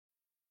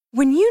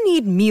When you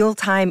need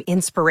mealtime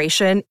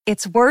inspiration,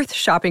 it's worth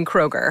shopping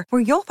Kroger,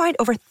 where you'll find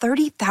over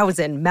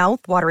 30,000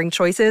 mouth-watering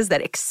choices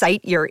that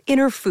excite your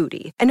inner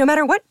foodie. And no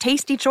matter what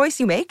tasty choice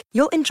you make,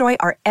 you'll enjoy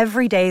our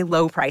everyday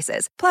low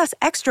prices, plus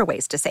extra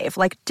ways to save,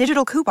 like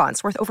digital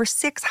coupons worth over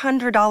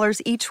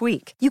 $600 each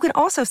week. You can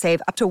also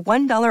save up to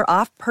 $1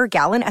 off per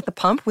gallon at the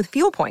pump with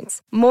fuel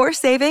points. More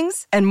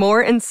savings and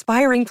more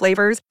inspiring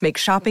flavors make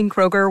shopping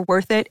Kroger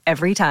worth it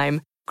every time.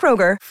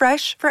 Kroger,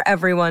 fresh for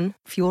everyone.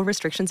 Fuel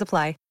restrictions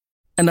apply.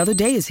 Another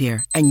day is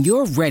here, and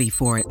you're ready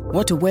for it.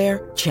 What to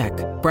wear? Check.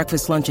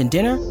 Breakfast, lunch, and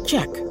dinner?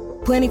 Check.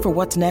 Planning for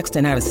what's next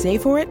and how to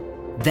save for it?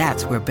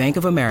 That's where Bank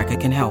of America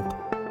can help.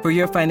 For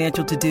your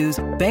financial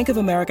to-dos, Bank of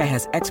America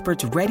has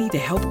experts ready to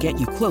help get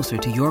you closer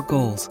to your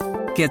goals.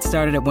 Get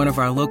started at one of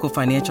our local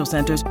financial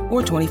centers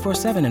or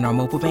 24/7 in our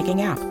mobile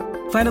banking app.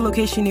 Find a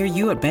location near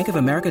you at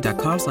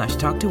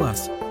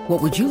bankofamerica.com/talktous.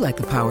 What would you like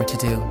the power to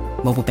do?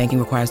 Mobile banking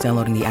requires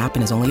downloading the app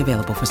and is only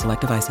available for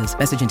select devices.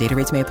 Message and data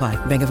rates may apply.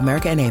 Bank of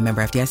America N.A.,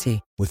 member FDIC.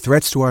 With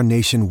threats to our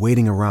nation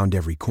waiting around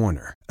every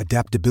corner,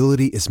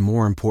 adaptability is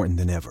more important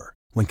than ever.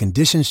 When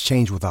conditions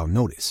change without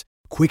notice,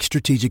 quick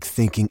strategic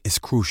thinking is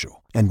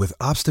crucial. And with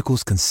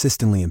obstacles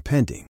consistently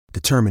impending,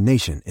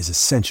 determination is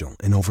essential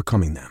in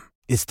overcoming them.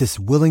 It's this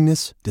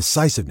willingness,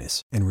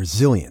 decisiveness, and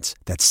resilience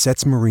that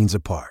sets Marines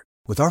apart.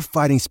 With our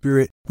fighting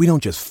spirit, we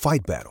don't just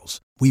fight battles,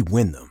 we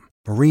win them.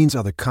 Marines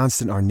are the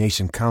constant our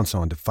nation counts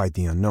on to fight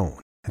the unknown.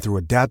 And through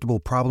adaptable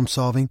problem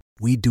solving,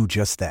 we do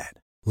just that.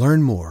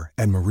 Learn more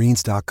at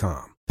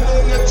marines.com.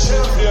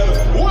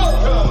 Champion,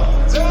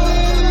 welcome,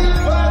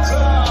 Danny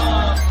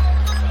Batten.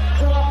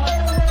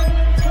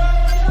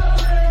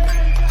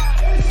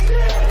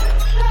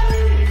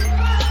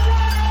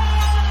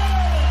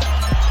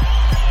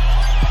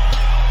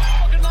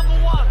 Number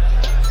one.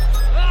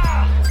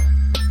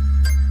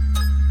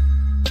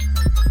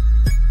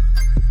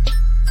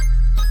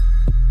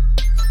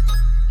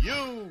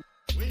 You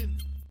win.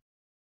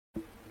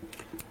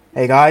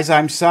 Hey guys,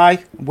 I'm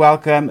Sai.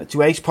 Welcome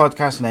to Ace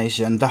Podcast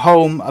Nation, the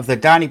home of the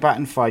Danny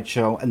Batten Fight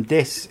Show, and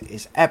this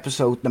is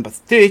episode number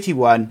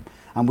 31,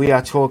 and we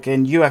are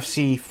talking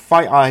UFC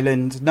Fight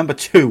Island number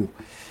 2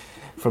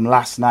 from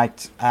last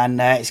night,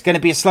 and it's going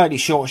to be a slightly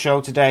short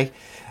show today,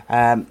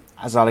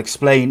 as I'll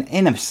explain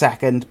in a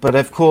second, but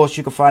of course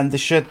you can find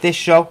this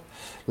show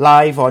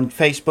live on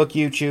Facebook,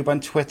 YouTube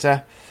and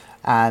Twitter,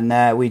 and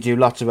we do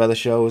lots of other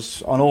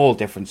shows on all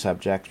different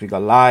subjects. We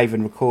got live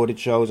and recorded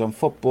shows on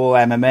football,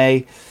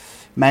 MMA,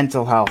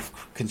 mental health,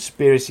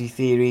 conspiracy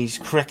theories,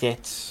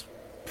 cricket,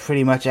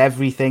 pretty much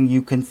everything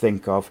you can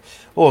think of,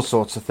 all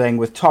sorts of things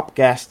with top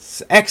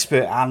guests,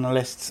 expert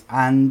analysts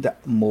and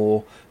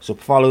more. So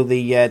follow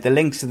the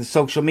links to the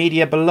social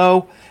media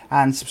below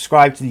and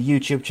subscribe to the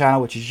YouTube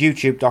channel, which is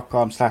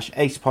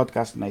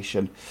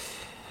youtube.com/acepodcastnation.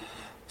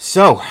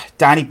 So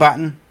Danny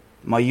Batten,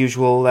 my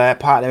usual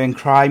partner in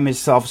crime,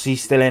 is obviously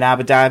still in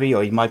Abu Dhabi,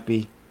 or he might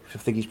be, I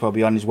think he's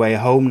probably on his way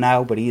home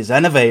now, but he is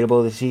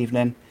unavailable this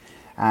evening.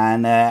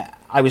 And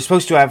I was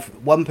supposed to have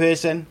one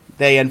person.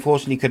 They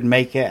unfortunately couldn't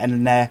make it.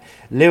 And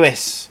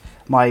Lewis,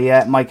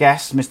 my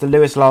guest, Mr.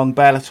 Lewis Long,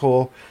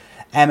 Bellator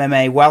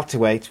MMA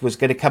welterweight, was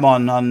going to come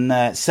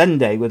on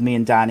Sunday with me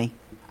and Danny.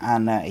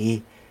 And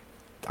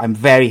I'm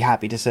very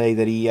happy to say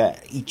that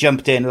he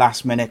jumped in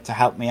last minute to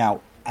help me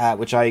out,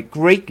 which I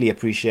greatly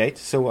appreciate.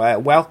 So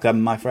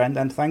welcome, my friend,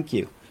 and thank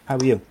you. How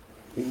are you?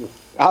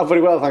 I'm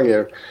very well, thank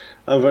you.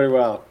 I'm very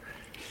well.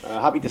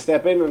 Happy to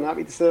step in and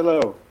happy to say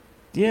hello.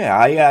 Yeah,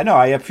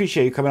 I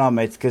appreciate you coming on,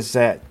 mate, because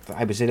I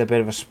was in a bit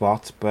of a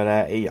spot, but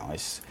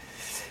it's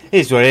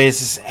what it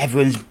is.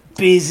 Everyone's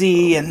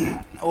busy and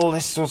all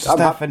this sort of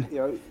stuff. And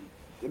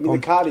the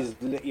card is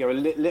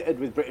littered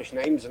with British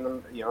names, and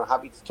I'm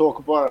happy to talk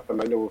about it.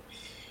 And I know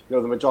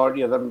the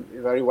majority of them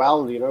very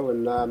well,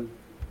 and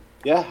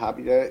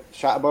happy to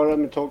chat about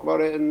them and talk about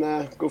it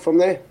and go from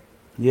there.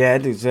 Yeah,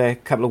 there's a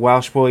couple of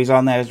Welsh boys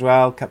on there as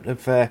well, a couple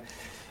of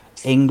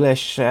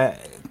English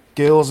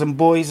girls and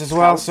boys as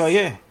well. So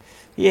yeah.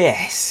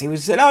 Yes, it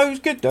was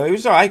good though. It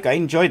was alright. I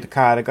enjoyed the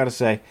card, I gotta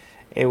say.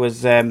 It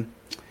was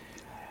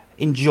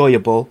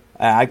enjoyable.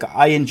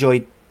 I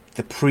enjoyed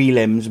the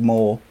prelims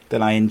more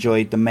than I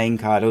enjoyed the main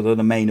card, although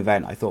the main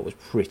event I thought was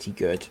pretty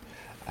good.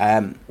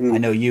 I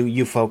know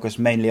you focused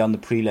mainly on the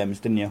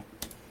prelims, didn't you?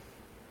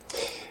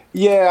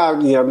 Yeah,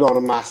 I'm not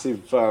a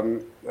massive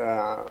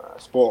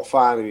sport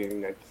fan. I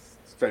mean,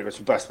 it's very much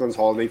a best man's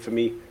holiday for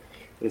me.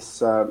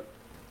 It's I'll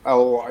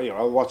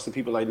watch the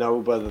people I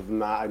know, but other than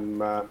that,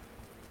 I'm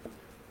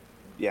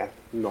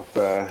not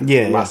a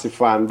massive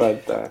fan.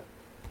 But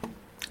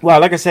well,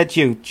 like I said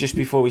to you just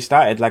before we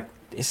started, like,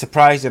 it's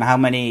surprising how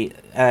many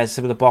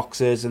some of the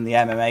boxers and the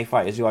MMA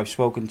fighters who I've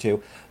spoken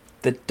to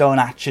that don't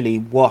actually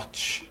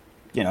watch,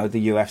 the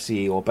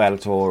UFC or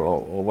Bellator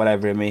or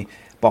whatever it may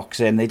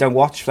boxing. They don't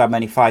watch that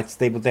many fights.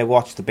 They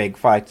watch the big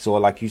fights, or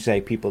like you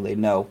say, people they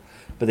know,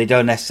 but they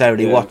don't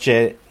necessarily watch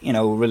it,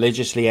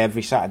 religiously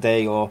every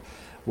Saturday or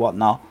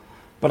whatnot.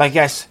 But I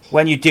guess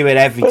when you do it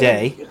every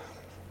day,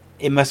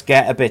 it must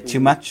get a bit too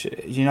much.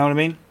 You know what I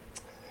mean?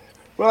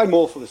 Well, I'm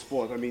all for the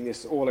sport. I mean,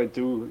 it's all I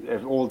do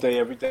all day,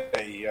 every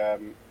day.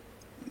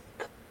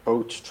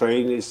 Coach,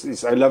 train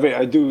is I love it.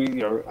 I do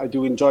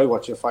enjoy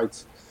watching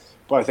fights.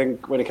 But I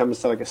think when it comes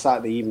to like a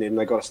Saturday evening,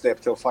 I got to stay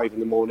up till 5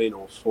 in the morning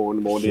or 4 in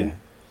the morning. Yeah.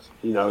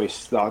 You know,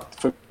 it's not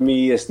for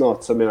me. It's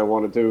not something I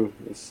want to do.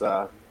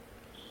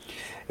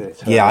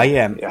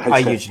 I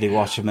usually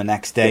watch them the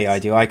next day. I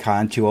do. I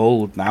can't. Too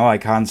old now. I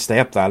can't stay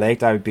up that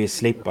late. I would be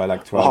asleep by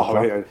like 12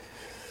 o'clock. Yeah.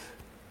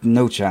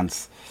 No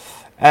chance.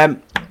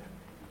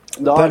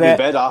 No, I'm in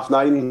bed half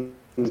 9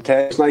 and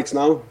 10 nights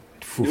now.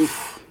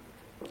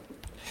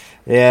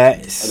 Yeah,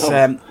 it's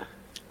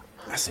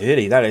that's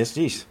early. That is,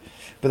 jeez.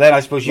 But then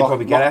I suppose you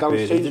probably get up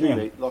early, didn't you?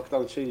 Mate.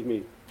 Lockdown changed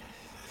me.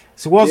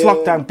 So what's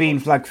lockdown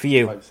been like for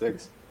you? 5,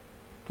 6.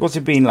 What's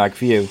it been like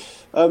for you?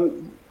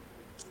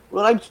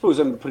 Well, I suppose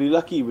I'm pretty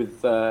lucky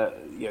with the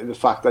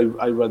fact I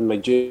run my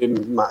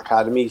gym, Matt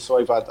Academy, so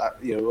I've had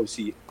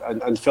obviously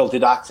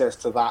unfiltered access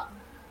to that.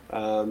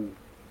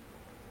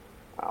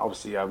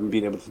 Obviously, I haven't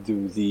been able to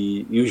do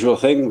the usual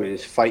thing, which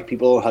is fight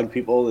people, hug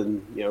people,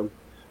 and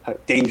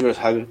dangerous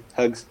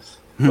hugs.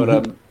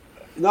 But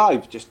no,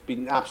 I've just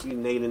been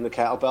absolutely nailing the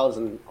kettlebells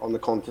and on the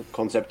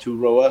Concept 2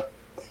 rower.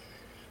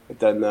 I've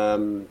done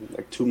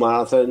like 2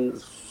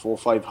 marathons, 4 or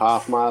 5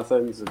 half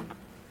marathons, and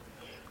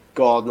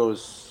God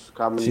knows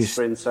how many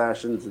sprint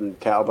sessions and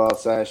kettlebell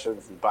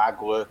sessions and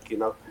bag work.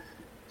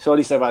 So at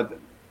least I've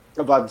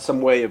had some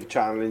way of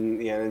channeling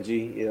the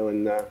energy.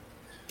 And I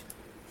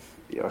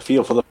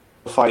feel for the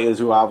fighters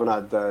who haven't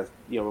had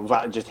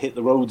just hit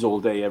the roads all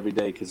day every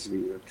day because I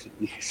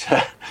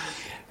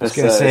was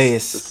going to say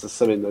it's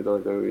something they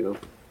don't do.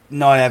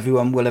 Not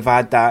everyone will have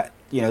had that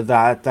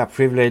that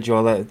privilege,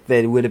 or that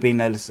they would have been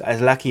as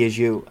lucky as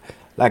you.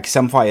 Like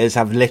some fighters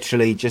have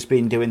literally just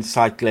been doing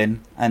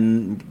cycling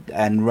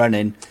and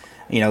running.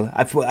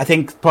 I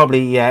think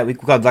probably we've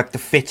got like the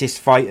fittest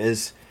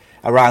fighters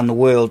around the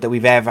world that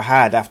we've ever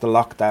had after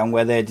lockdown,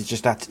 where they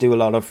just had to do a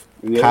lot of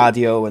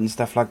cardio and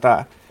stuff like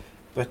that.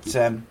 But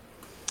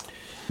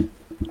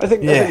I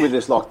think with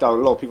this lockdown,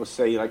 a lot of people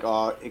say like,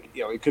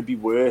 it could be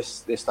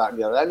worse, this, that, and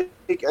the other,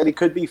 and it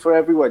could be for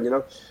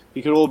everyone.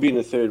 We could all be in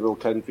a third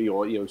world country,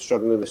 or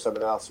struggling with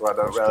something else, or had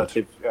a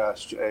relative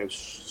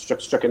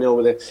stricken ill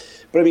with it.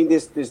 But I mean,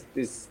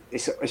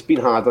 it's been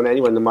hard on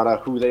anyone, no matter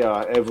who they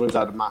are. Everyone's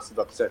had a massive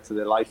upset to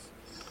their life,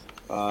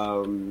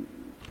 and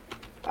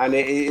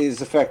it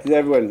has affected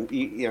everyone.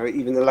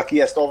 Even the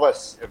luckiest of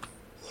us have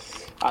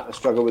had to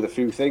struggle with a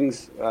few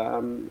things.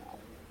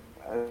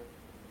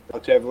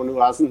 To everyone who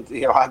hasn't,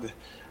 had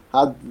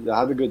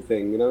a good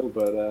thing,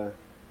 but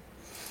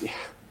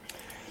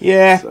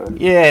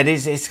it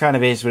is. It's kind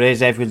of is what it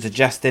is. Everyone's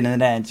adjusting,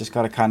 and then just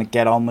got to kind of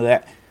get on with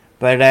it.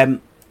 But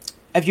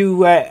have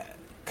you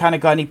kind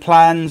of got any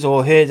plans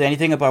or heard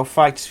anything about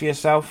fights for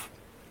yourself?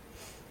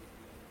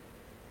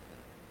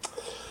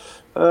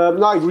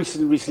 No, I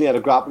recently had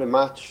a grappling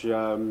match.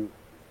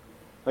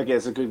 I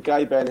guess a good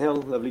guy, Ben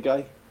Hill, lovely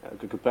guy, a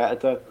good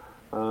competitor.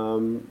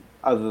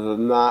 Other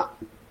than that.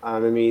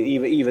 And I mean,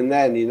 even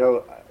then,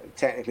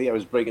 technically I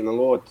was breaking the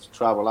law to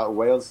travel out of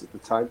Wales at the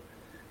time,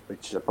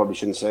 which I probably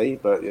shouldn't say,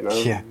 but,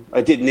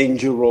 I did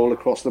ninja roll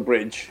across the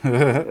bridge. I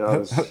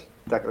was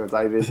not going to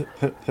dive in.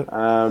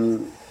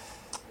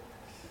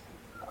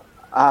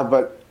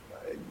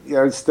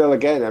 But, still,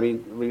 again, I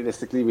mean,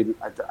 realistically,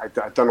 I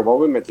don't know what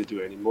we're meant to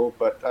do anymore.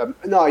 But,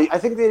 no, I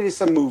think there is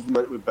some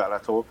movement with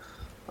Bellator.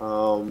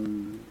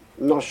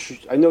 Not sure.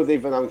 I know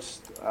they've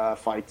announced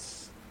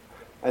fights.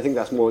 I think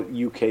that's more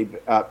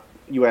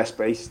US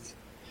based.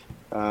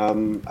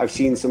 I've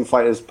seen some UK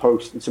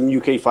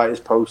fighters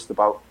post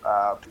about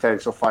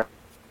potential fights.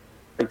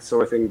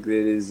 So I think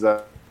there is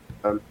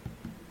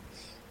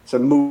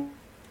some move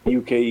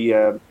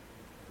UK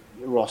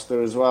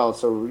roster as well.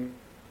 So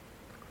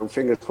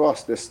fingers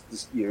crossed. This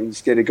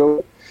just get it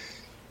going.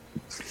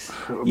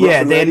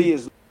 Yeah,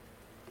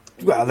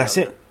 that's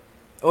it.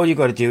 All you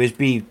got to do is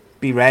be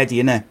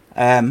ready, innit?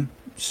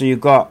 So you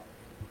got.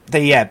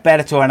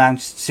 Bellator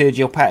announced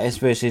Sergio Pettis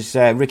versus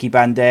Ricky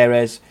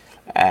Banderas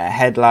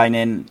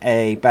headlining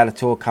a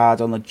Bellator card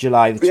on the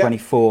July the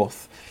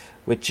 24th,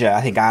 which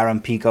I think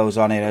Aaron Pico's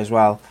on it as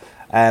well.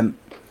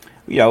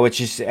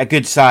 Which is a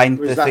good sign.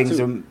 Where's that things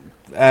are.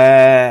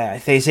 I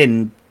think it's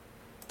in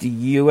the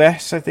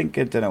US. I think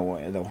I don't know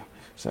where though.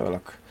 So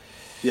look.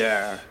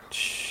 Yeah.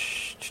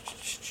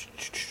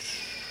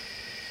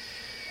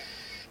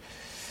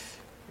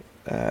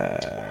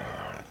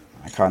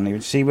 I can't even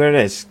see where it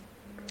is.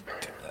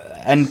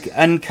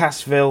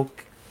 Uncasville,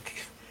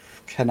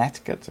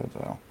 Connecticut. I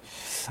don't know.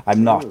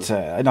 I'm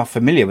not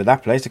familiar with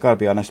that place. I got to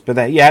be honest, but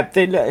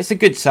it's a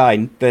good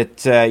sign that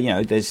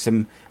there's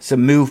some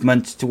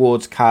movement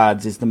towards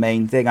cards is the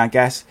main thing, I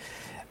guess.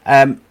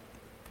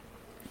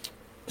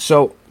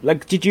 So,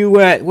 like,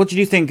 what did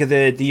you think of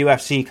the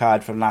UFC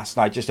card from last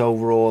night? Just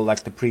overall,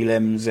 like the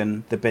prelims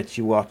and the bits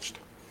you watched.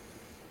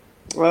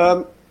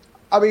 I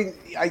mean,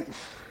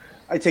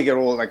 I take it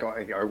all like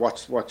I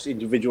watch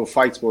individual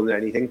fights more than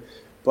anything.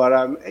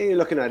 But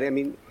looking at it, I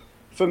mean,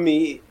 for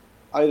me,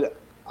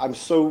 I'm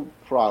so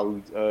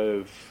proud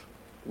of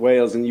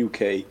Wales and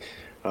UK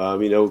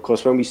Of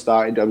course, when we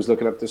started, I was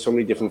looking up to so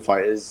many different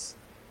fighters.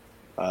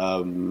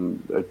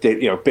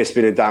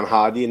 Bisping and Dan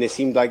Hardy, and it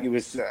seemed like it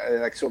was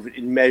like sort of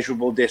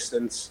immeasurable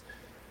distance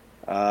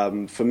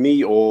for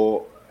me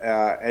or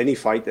any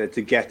fighter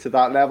to get to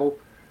that level.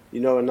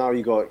 And now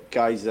you got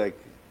guys like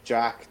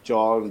Jack,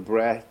 John,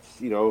 Brett,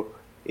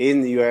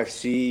 in the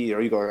UFC.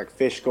 You got like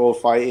Fishgold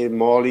fighting,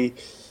 Molly.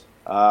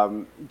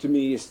 To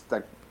me, it's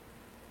like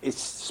it's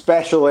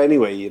special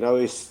anyway.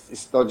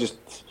 It's not just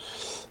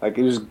like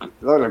it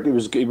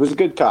was a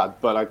good card,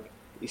 but like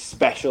it's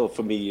special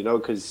for me.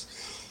 Because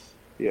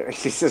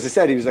as I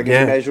said, it was like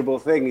an immeasurable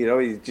thing.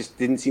 It just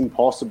didn't seem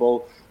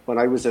possible when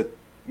I was at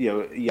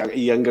a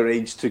younger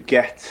age to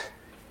get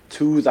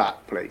to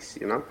that place.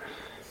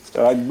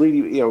 So I'm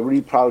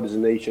really proud as a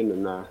nation,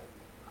 and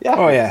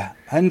Oh yeah,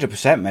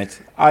 100%,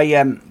 mate.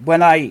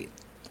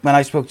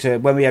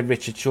 When we had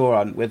Richard Shaw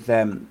on with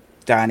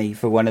Danny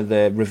for one of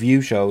the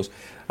review shows,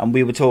 and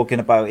we were talking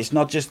about it's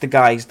not just the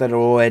guys that are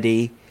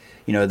already,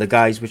 the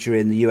guys which are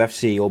in the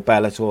UFC or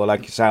Bellator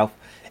like yourself.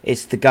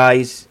 It's the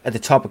guys at the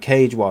top of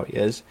Cage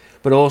Warriors,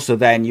 but also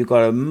then you've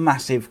got a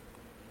massive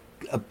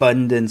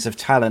abundance of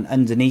talent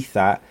underneath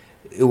that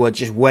who are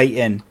just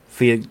waiting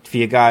for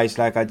your guys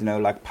like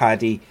like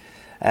Paddy,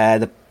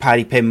 the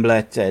Paddy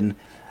Pimblett and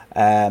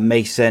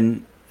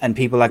Mason and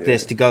people like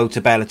this to go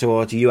to Bellator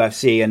or to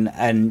UFC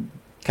and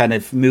kind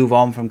of move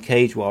on from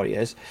Cage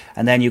Warriors.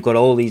 And then you've got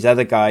all these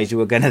other guys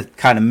who are going to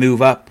kind of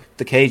move up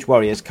the Cage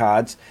Warriors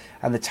cards,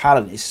 and the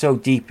talent is so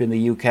deep in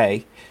the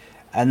UK.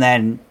 And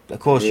then, of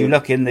course, you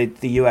look in the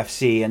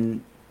UFC,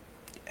 and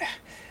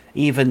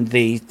even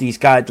these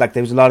guys, like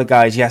there was a lot of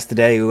guys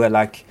yesterday who were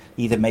like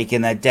either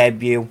making their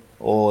debut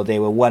or they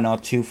were 1 or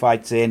 2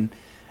 fights in,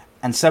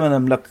 and some of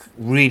them look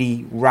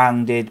really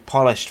rounded,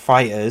 polished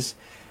fighters.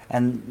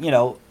 And,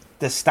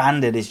 the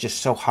standard is just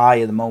so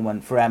high at the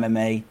moment for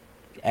MMA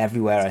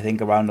everywhere, I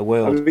think, around the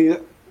world.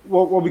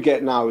 What we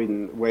get now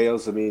in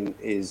Wales,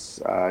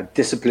 is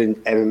disciplined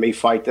MMA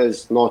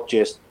fighters, not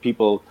just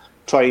people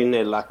trying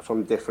their luck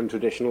from different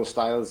traditional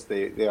styles.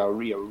 They are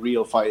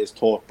real fighters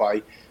taught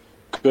by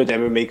good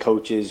MMA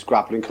coaches,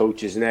 grappling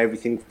coaches, and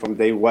everything from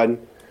day one,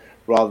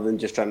 rather than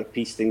just trying to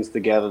piece things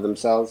together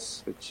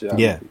themselves, which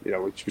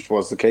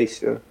was the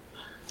case. Yeah.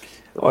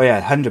 Oh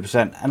yeah,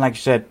 100%. And like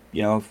you said,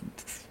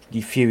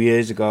 a few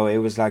years ago, it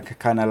was like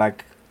kind of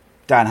like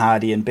Dan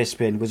Hardy and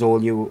Bisping was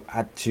all you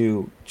had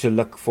to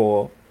look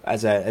for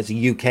as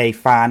a UK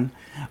fan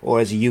or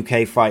as a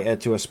UK fighter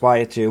to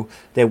aspire to.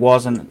 There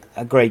wasn't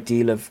a great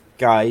deal of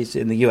guys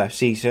in the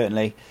UFC,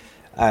 certainly.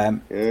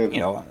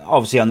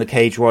 Obviously on the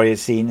Cage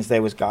Warriors scenes,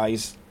 there was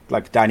guys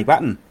like Danny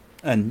Batten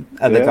and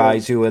other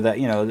guys who were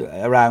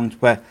around,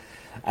 but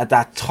at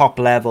that top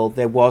level,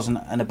 there wasn't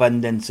an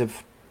abundance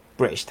of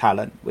British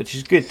talent, which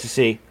is good to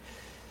see.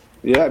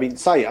 Yeah,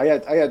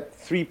 I had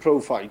 3 pro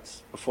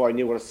fights before I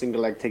knew what a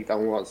single leg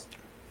takedown was.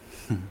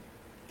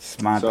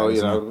 Smart. So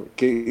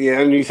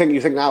and you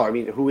think now,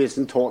 who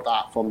isn't taught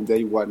that from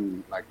day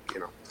one?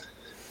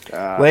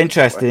 Well,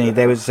 interestingly,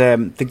 there was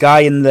the guy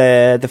in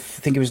I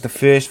think it was the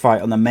first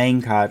fight on the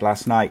main card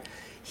last night.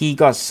 He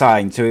got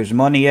signed, so it was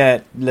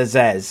Monia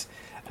Lazez.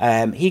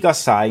 He got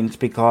signed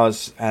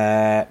because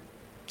Dana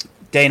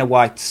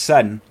White's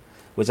son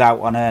was out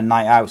on a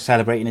night out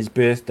celebrating his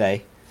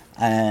birthday,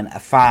 and a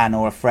fan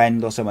or a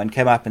friend or someone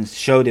came up and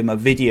showed him a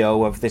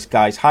video of this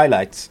guy's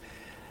highlights,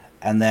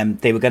 and then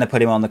they were going to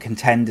put him on the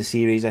Contender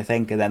Series, I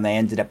think, and then they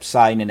ended up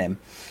signing him.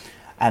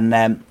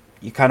 And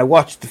you kind of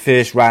watched the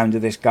first round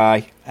of this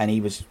guy, and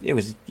his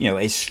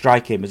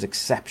striking was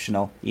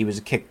exceptional. He was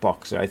a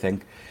kickboxer, I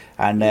think,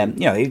 and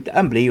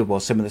unbelievable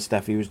some of the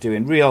stuff he was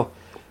doing. Real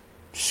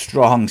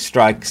strong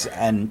strikes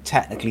and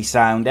technically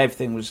sound.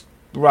 Everything was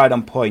right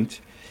on point.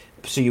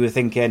 So you were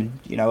thinking,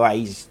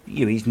 he's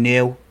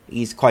new.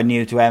 He's quite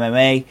new to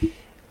MMA.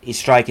 His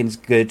striking's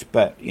good,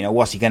 but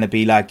what's he going to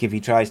be like if he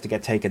tries to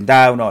get taken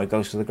down or he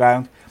goes to the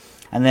ground?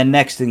 And then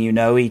next thing you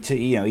know, he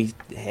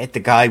hit the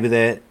guy with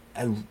a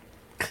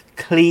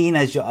clean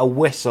as a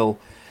whistle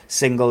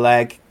single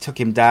leg, took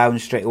him down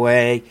straight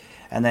away.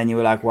 And then you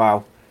were like,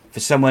 wow, for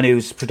someone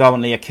who's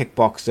predominantly a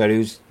kickboxer,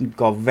 who's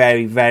got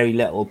very, very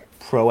little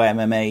pro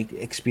MMA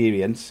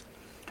experience,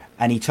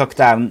 and he took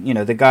down,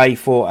 the guy he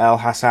fought, El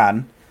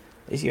Hassan,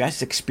 is an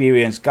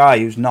experienced guy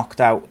who's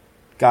knocked out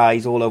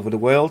guys all over the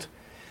world.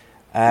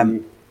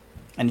 And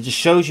it just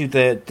shows you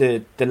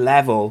the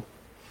level.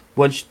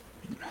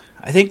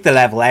 I think the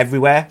level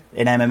everywhere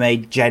in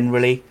MMA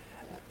generally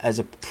as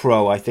a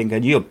pro, I think,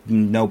 and you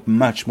know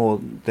much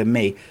more than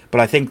me, but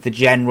I think the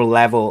general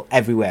level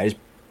everywhere is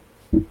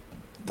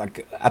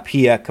like up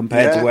here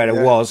compared to where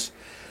it was.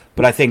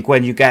 But I think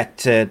when you get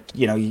to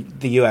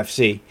the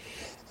UFC,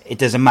 it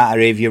doesn't matter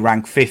if you're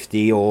ranked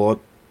 50 or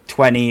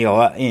 20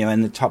 or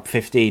in the top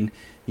 15.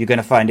 You're going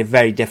to find it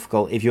very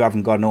difficult if you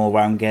haven't got an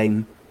all-round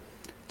game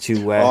to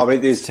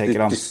take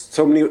it on. There's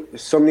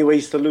so many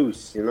ways to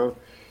lose.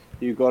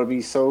 You've got to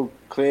be so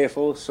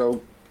careful,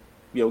 so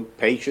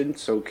patient,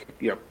 so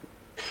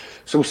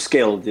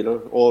skilled,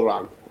 all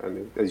around.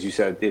 And as you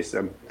said, this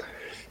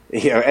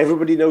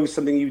everybody knows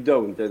something you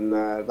don't, and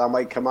that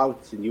might come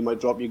out, and you might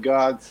drop your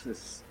guard.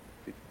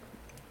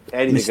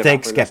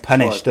 Mistakes get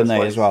punished, don't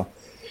they, as well?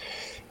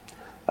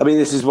 I mean,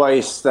 this is why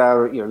it's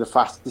the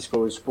fastest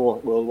growing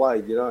sport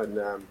worldwide,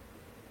 and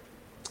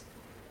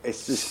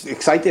it's just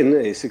exciting.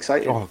 Isn't it? It's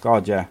exciting. Oh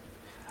God, yeah.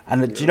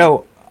 And do you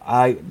know,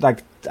 I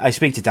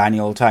speak to Danny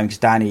all the time because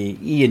Danny,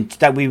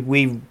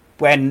 we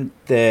when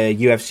the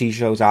UFC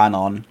shows aren't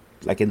on,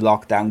 like in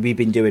lockdown, we've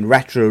been doing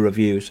retro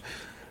reviews.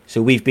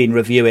 So we've been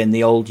reviewing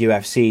the old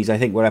UFCs. I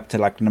think we're up to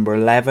like number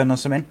 11 or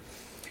something.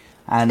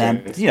 And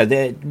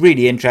they're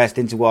really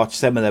interesting to watch.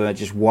 Some of them are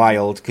just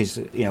wild because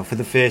for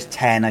the first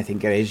 10, I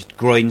think it is,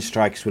 groin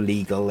strikes were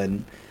legal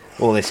and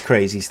all this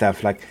crazy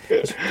stuff. Like,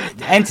 it's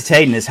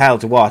entertaining as hell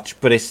to watch,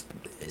 but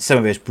some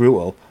of it's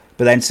brutal.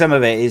 But then some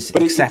of it is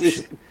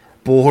exceptionally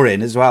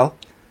boring as well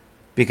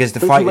because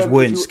the fighters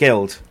weren't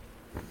skilled.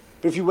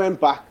 But if you went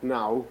back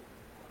now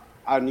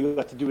and you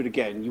had to do it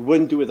again, you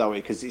wouldn't do it that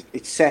way because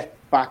it set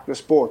back the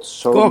sport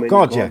so many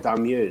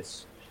goddamn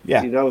years.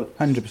 Yeah,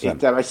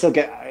 100%.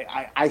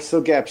 I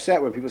still get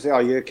upset when people say, "Oh,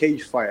 you're a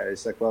cage fighter."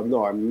 It's like, well,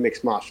 no, I'm a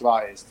mixed martial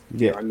artist.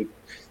 Yeah,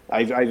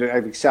 I've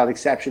excelled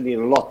exceptionally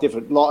in a lot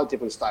of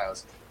different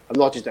styles. I'm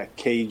not just a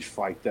cage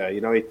fighter.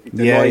 It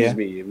annoys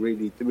me. It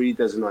really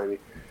does annoy me.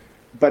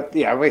 But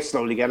we're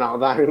slowly getting out of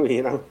that,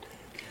 really. But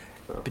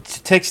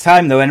it takes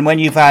time though, and when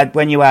you had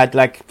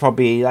like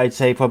I'd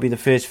say the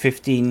first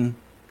 15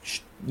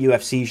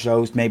 UFC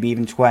shows, maybe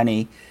even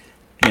 20,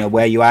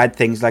 where you had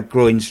things like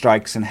groin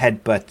strikes and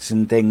headbutts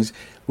and things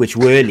which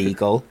were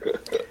legal.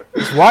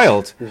 It's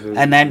wild,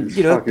 and then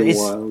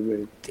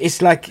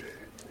it's like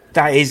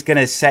that is going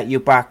to set you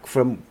back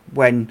from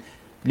when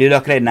you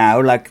look at it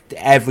now. Like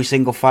every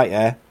single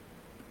fighter,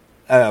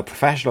 a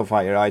professional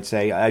fighter,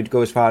 I'd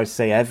go as far as to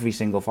say every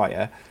single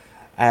fighter.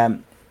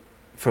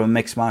 From a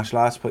mixed martial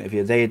arts point of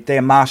view,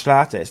 they're martial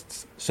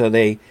artists, so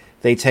they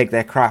take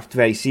their craft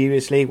very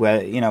seriously.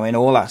 Where in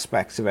all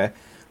aspects of it.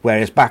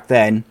 Whereas back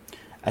then,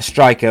 a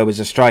striker was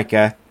a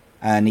striker,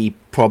 and he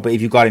probably,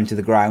 if you got him to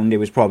the ground, it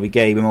was probably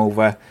game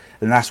over,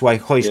 and that's why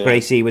Royce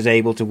Gracie was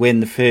able to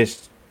win the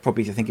first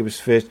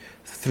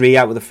 3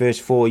 out of the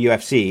first 4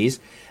 UFCs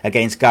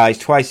against guys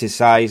twice his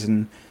size,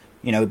 and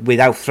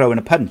without throwing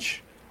a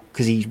punch,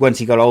 because once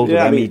he got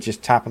older, he'd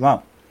just tap him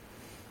out.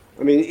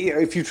 I mean,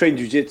 if you train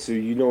jiu-jitsu,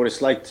 you know what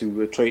it's like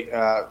to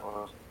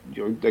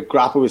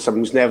grapple with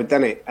someone who's never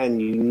done it,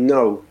 and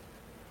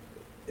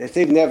if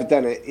they've never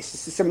done it, it's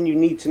just something you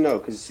need to know,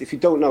 because if you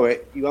don't know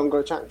it, you haven't got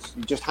a chance.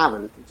 You just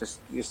haven't. It's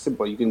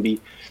simple. You can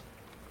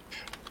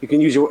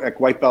use your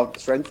white belt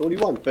strength all you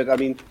want, but I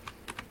mean,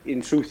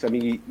 in truth, I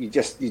mean, you're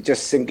just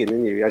sinking,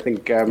 aren't you? I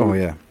think.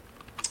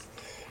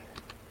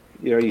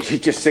 You're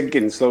just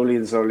sinking slowly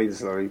and slowly and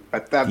slowly.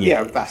 But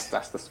that's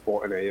the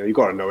sport, innit? You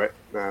got to know it.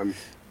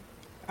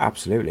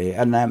 Absolutely,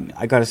 and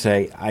I gotta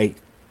say, I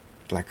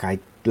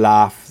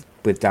laugh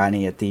with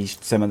Danny at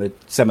some of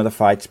the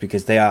fights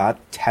because they are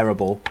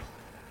terrible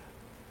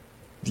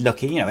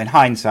looking, in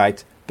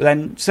hindsight. But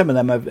then some of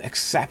them are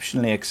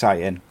exceptionally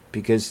exciting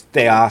because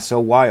they are so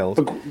wild.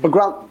 But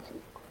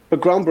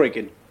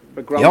groundbreaking.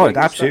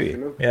 Absolutely,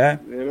 stuff, yeah.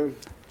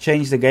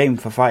 Change the game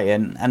for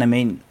fighting, and I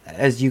mean,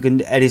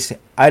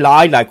 I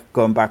like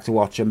going back to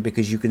watch them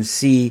because you can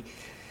see,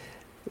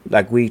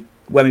 like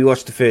when we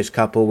watched the first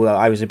couple,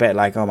 I was a bit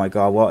like, oh my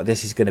God,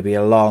 this is going to be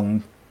a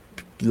long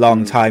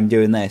time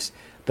doing this.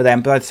 But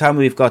then by the time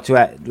we've got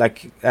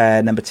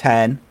to number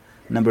 10,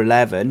 number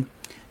 11,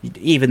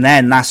 even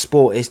then the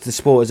sport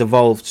has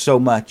evolved so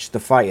much. The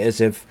fighters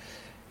have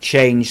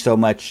changed so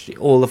much.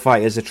 All the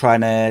fighters are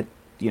trying to,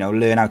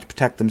 learn how to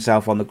protect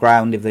themselves on the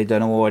ground if they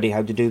don't know already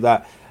how to do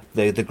that.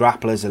 The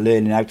grapplers are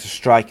learning how to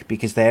strike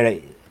because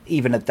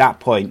even at that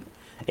point,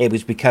 it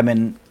was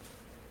becoming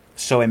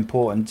so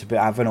important to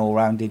have an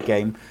all-rounded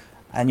game.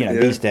 And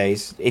these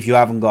days, if you're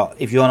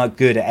not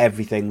good at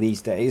everything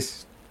these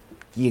days,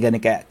 you're gonna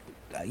get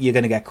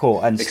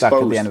caught and stuck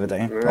at the end of the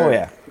day.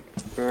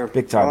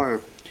 Big time. Oh, yeah.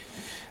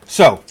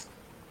 So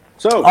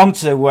on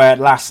to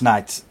last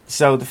night.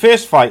 So the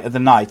first fight of the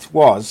night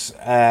was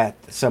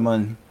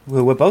someone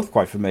who we're both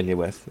quite familiar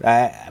with.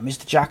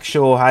 Mr. Jack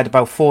Shaw had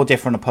about 4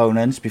 different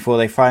opponents before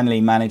they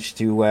finally managed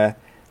to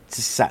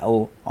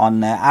settle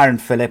on Aaron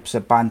Phillips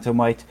at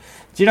bantamweight.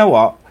 Do you know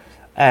what?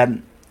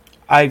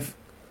 I've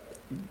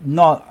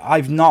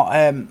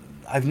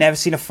never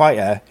seen a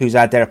fighter who's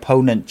had their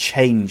opponent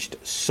changed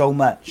so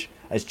much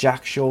as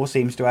Jack Shaw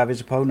seems to have his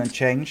opponent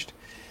changed.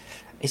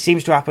 It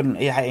seems to happen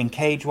in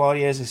Cage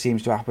Warriors. It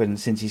seems to happen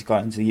since he's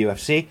got into the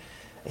UFC.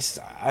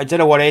 I don't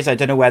know what it is. I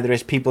don't know whether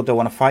it's people don't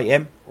want to fight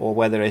him or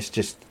whether it's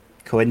just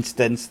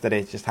coincidence that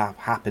it just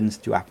happens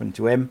to happen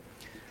to him.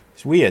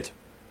 It's weird.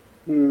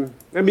 I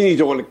mean,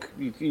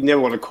 you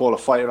never want to call a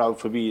fighter out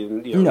for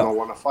being, not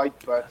want to fight.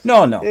 But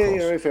no,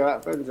 if it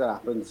happens, it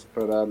happens.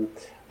 But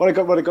what I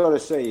got to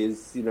say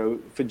is,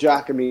 for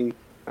Jack, I mean,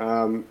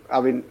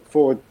 having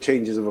 4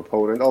 changes of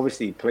opponent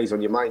obviously plays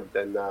on your mind,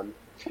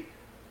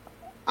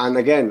 and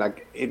again,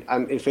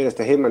 in fairness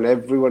to him and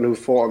everyone who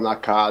fought on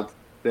that card,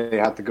 they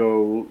had to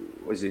go,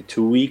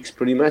 2 weeks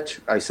pretty much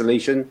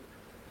isolation.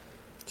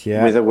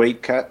 with a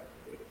weight cut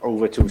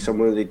over to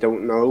someone they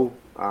don't know,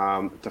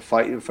 to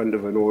fight in front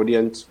of an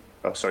audience.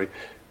 Oh, sorry,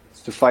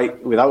 to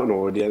fight without an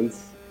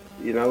audience.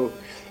 You know,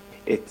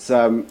 it's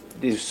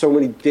there's so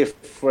many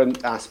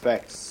different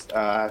aspects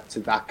to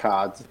that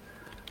card,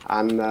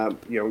 and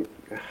you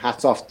know,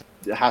 hats off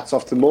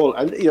to them all,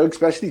 and you know,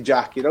 especially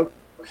Jack. You know,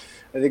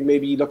 I think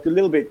maybe he looked a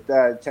little bit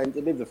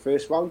tentative the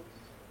first round,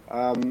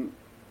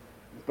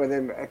 but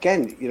then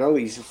again, you know,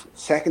 he's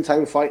second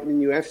time fighting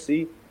in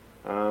UFC.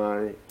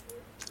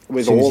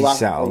 With all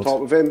that on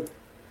top of him,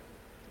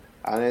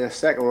 and in the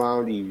second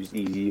round he was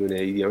easy,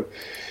 you know.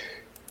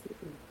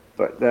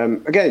 But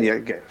again,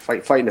 yeah,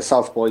 fighting a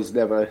southpaw is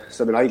never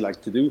something I'd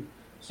like to do.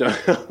 So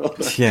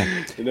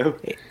yeah, you know,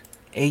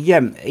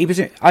 he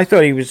was. I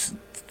thought he was.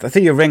 I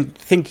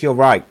think you're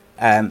right.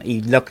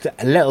 He looked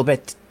a little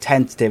bit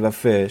tentative at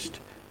first,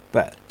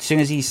 but as soon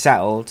as he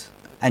settled,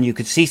 and you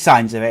could see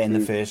signs of it in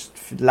the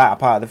latter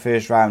part of the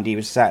first round, he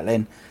was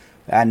settling,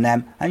 and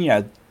you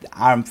know,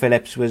 Aaron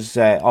Phillips was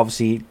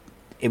obviously,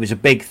 it was a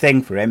big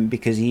thing for him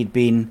because he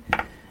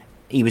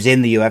was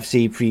in the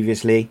UFC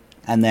previously,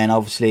 and then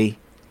obviously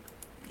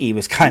he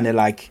was kind of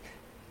like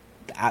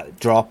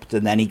dropped,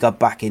 and then he got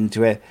back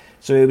into it,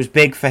 so it was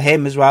big for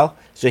him as well.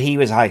 So he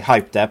was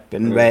hyped up,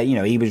 and you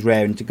know, he was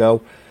raring to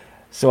go.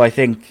 So I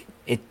think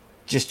it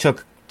just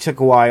took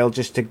a while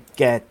just to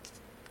get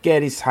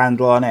his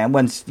handle on it, and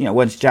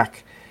once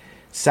Jack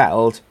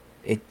settled,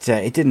 it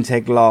didn't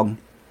take long,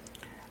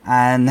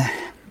 and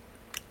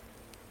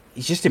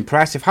he's just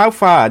impressive. How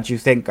far do you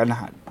think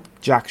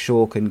Jack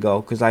Shaw can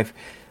go? Because I've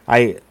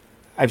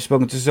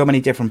spoken to so many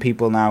different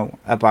people now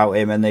about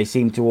him, and they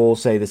seem to all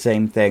say the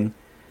same thing,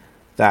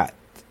 that,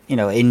 you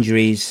know,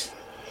 injuries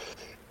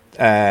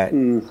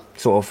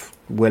sort of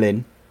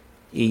willing,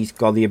 he's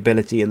got the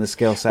ability and the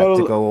skill set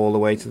to go all the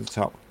way to the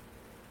top.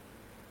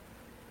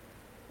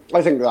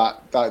 I think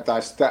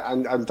that's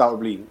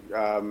undoubtedly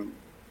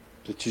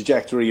the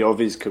trajectory of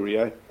his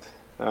career.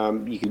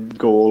 He can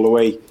go all the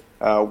way.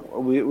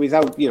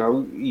 Without, you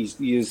know,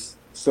 he is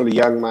still a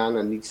young man,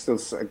 and he's still,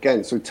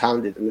 again, so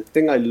talented. And the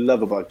thing I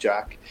love about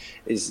Jack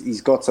is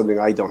he's got something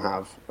I don't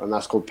have, and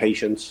that's called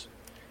patience.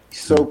 He's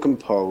so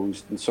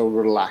composed and so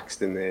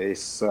relaxed in there.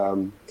 It's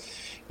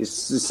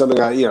something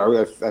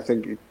I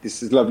think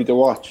this is lovely to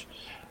watch.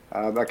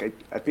 Like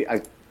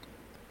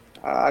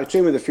I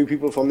train with a few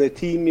people from their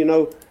team, you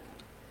know.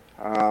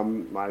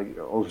 I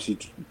obviously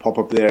pop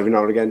up there every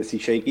now and again to see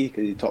Shaky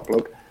because he's a top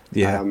bloke.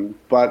 Yeah.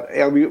 But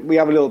yeah, we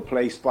have a little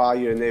play spar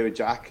here and there with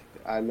Jack,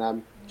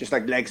 and just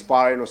like leg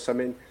sparring or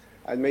something.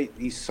 And mate,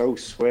 he's so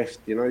swift.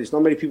 You know, there's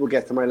not many people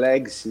get to my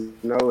legs. You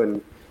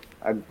know,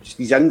 and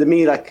he's under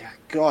me like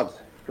God.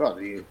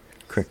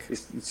 Quick.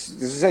 It's,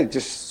 as I said,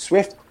 just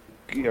swift.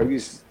 You know,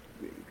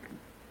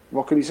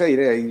 what can you say?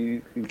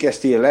 You gets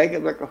to your leg.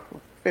 I'm like, oh,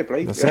 fair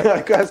play.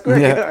 That's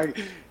quick. Yeah.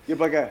 You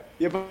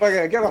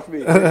bugger, get off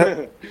me.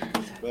 But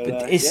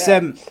it's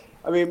yeah.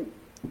 I mean,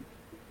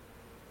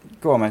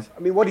 go on, mate. I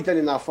mean, what he done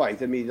in that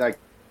fight. I mean, like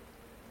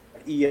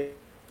he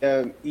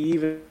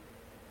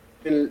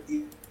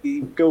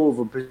go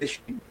over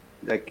position.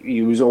 Like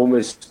he was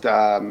almost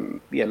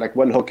like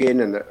one hook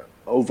in and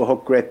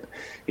overhook grip.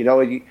 You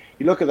know, you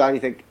look at that and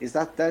you think, is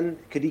that done?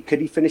 Could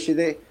he finish it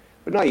there?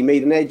 But no, he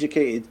made an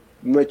educated,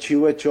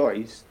 mature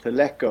choice to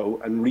let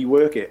go and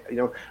rework it. You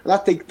know, and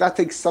that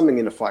takes something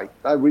in a fight.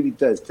 That really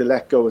does, to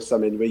let go of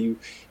something where you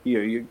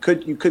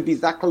could be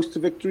that close to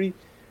victory,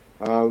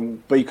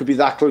 but you could be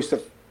that close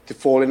to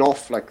falling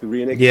off, like the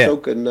rear naked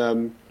choke.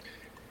 And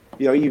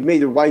you know, you've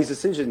made a wise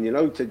decision. You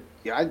know,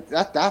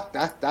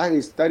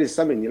 that is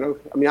something. You know,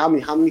 I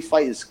mean, how many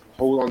fighters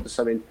hold on to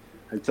something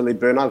until they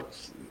burn out?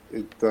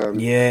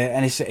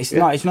 And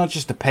it's not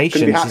just the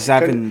patience.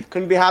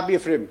 Couldn't be happier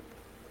for him.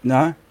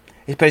 No.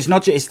 But it's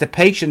not. It's the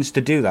patience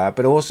to do that,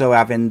 but also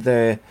having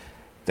the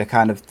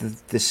kind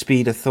of the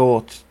speed of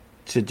thought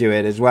to do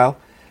it as well,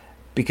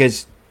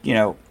 because, you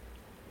know,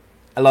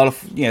 a lot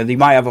of, you know, they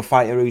might have a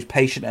fighter who's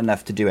patient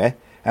enough to do it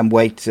and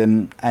wait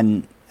and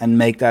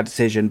make that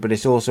decision, but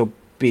it's also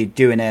be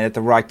doing it at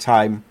the right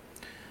time,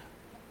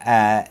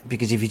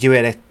 because if you do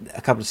it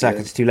a couple of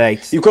seconds too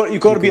late, you've got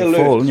to be alert.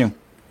 Fall, you?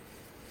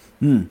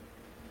 Do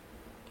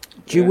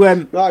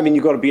you? No, I mean,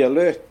 you've got to be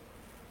alert.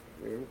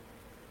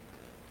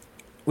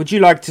 Would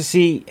you like to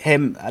see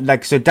him,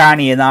 like, so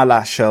Danny in our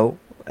last show,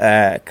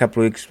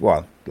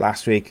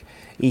 last week,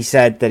 he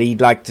said that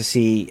he'd like to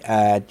see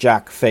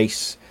Jack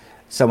face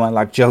someone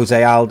like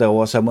Jose Aldo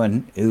or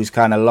someone who's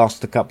kind of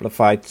lost a couple of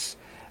fights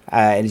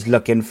and is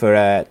looking for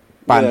a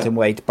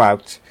bantamweight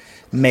bout,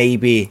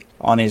 maybe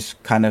on his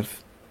kind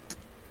of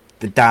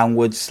the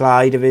downward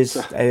slide of his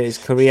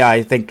career.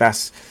 I think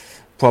that's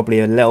probably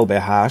a little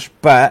bit harsh,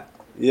 but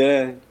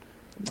yeah.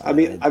 I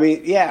mean,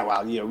 yeah.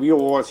 Well, you know, we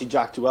all want to see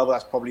Jack do well, but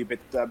that's probably a bit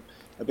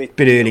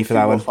early for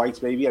that one.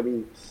 Fights, maybe. I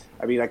mean,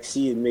 like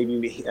seeing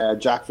maybe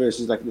Jack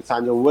versus like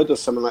Nathaniel Wood or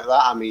something like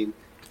that. I mean,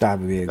 that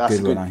would be a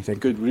good one. I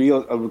think a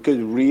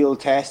good real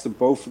test of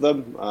both of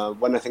them.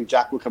 When I think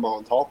Jack will come out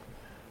on top,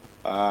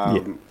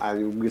 and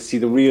we'll see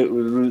the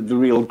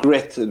real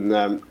grit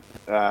and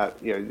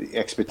the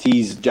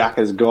expertise Jack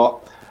has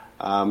got,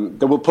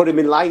 that will put him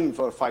in line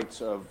for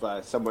fights of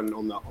someone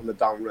on the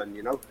down run,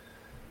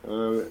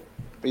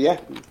 but yeah.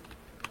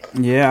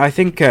 Yeah, I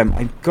think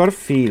I've got a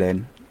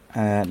feeling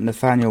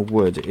Nathaniel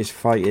Wood is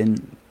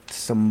fighting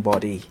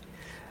somebody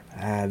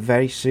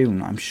very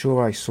soon. I'm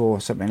sure I saw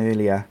something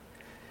earlier.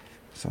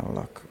 Let's have a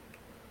look.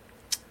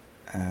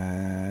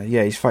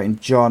 Yeah, he's fighting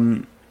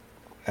John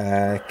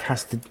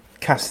Castadina,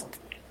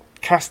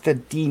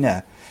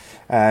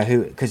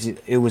 who because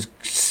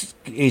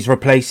he's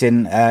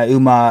replacing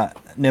Umar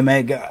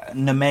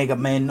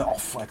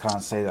Nurmagomedov. I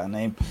can't say that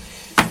name.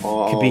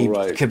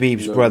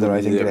 Khabib's brother,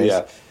 I think it is.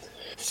 Yeah.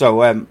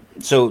 So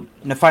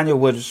Nathaniel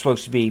Wood was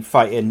supposed to be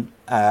fighting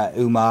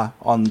Umar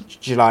on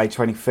July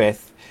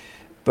 25th,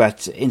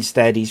 but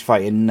instead he's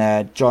fighting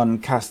John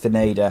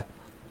Castaneda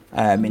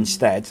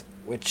instead,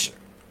 which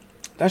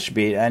that should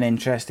be an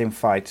interesting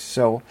fight.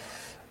 So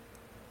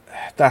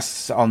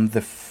that's on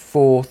the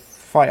 4th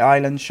Fight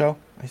Island show,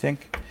 I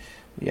think.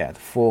 Yeah, the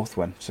 4th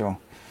one. So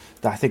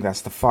I think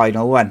that's the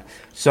final one.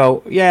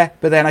 So yeah,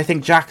 but then I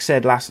think Jack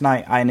said last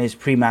night in his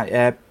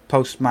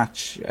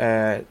post-match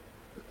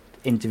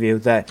interview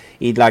that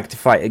he'd like to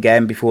fight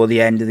again before the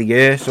end of the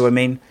year. So I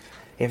mean,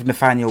 if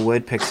Nathaniel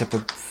Wood picks up a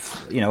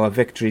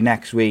victory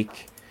next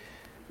week,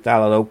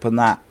 that'll open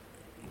that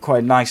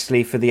quite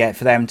nicely for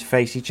them to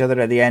face each other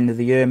at the end of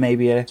the year.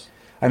 Maybe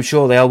I'm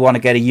sure they'll want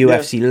to get a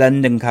UFC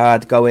London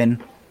card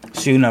going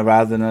sooner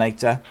rather than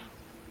later.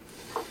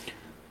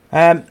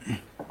 All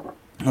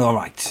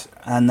right,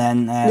 and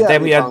then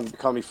then we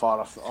can't be far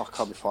off.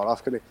 Can't be far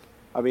off, can it?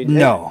 I mean,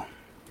 no.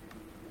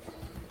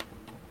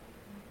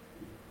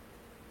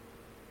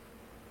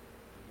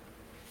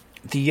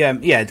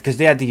 Because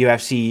they had the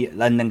UFC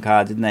London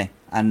card, didn't they?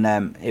 And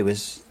I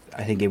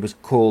think it was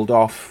called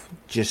off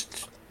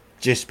just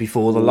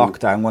before the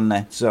lockdown, wasn't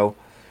it? So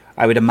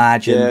I would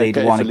imagine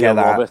they'd want to get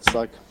that. Roberts,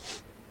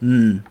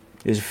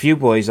 there's a few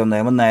boys on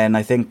there, weren't there? And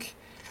I think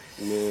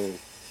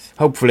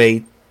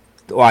hopefully,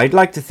 I'd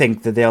like to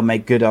think that they'll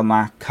make good on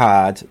that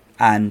card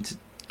and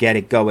get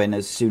it going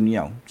as soon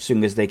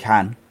as they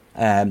can,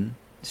 as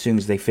soon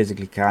as they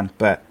physically can.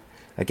 But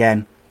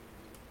again,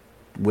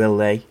 will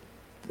they?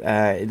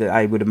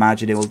 I would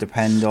imagine it will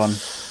depend on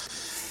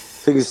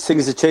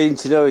things have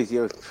changed. Things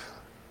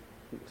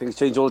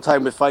change all the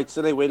time with fights,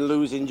 don't they? Win,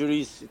 lose,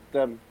 injuries.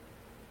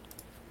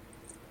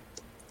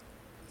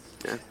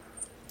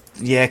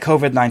 Yeah,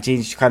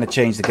 COVID-19's kind of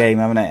changed the game,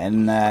 haven't it?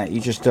 And you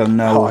just don't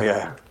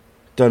know.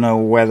 Don't know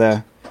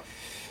whether.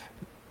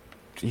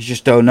 You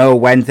just don't know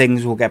when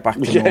things will get back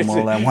to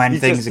normal and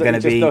when things are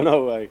going to be. Don't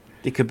know, right?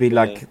 It could be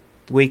like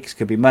weeks,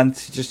 could be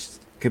months. It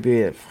just could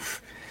be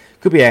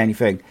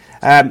anything.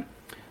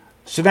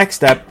 So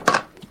next up,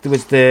 there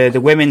was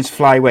the women's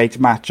flyweight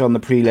match on the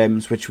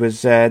prelims, which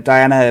was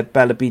Diana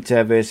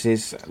Belabita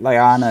versus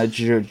Liana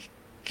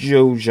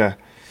Joja,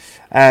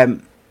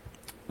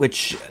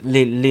 which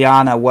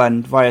Liana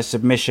won via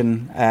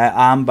submission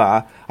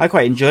armbar. I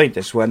quite enjoyed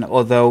this one,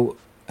 although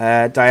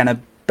Diana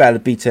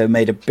Belabita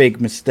made a big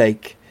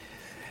mistake.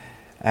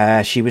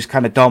 She was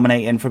kind of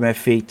dominating from her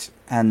feet,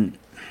 and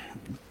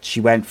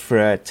she went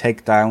for a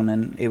takedown,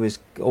 and it was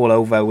all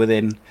over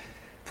within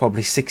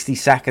probably 60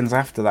 seconds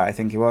after that, I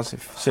think it was.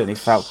 It certainly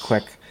felt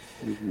quick.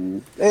 Mm-hmm.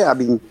 Yeah, I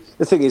mean,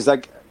 the thing is,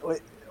 like,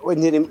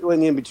 when you're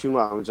in between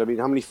rounds, I mean,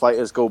 how many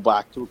fighters go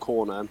back to a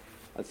corner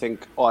and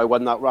think, I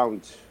won that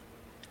round?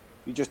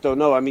 You just don't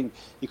know. I mean,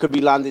 you could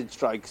be landing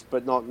strikes,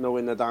 but not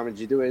knowing the damage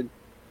you're doing.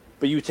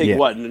 But you take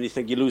one and you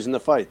think you're losing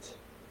the fight.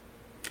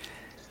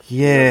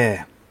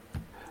 Yeah.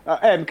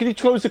 Can you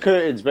close the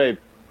curtains, babe?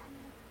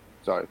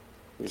 Sorry.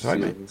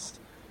 Shine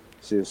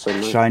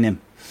him.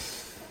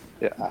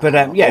 Yeah, but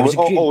it was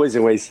always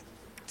in ways.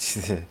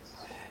 She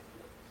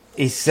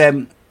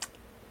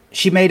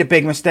made a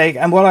big mistake,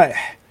 and what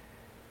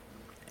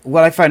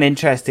I found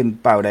interesting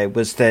about it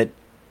was that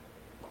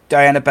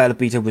Diana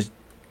Belabita was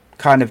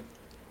kind of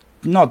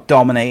not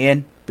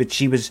dominating, but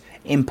she was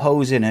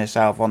imposing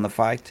herself on the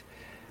fight,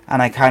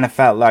 and I kind of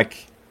felt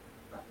like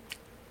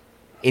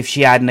if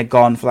she hadn't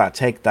gone for that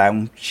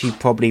takedown, she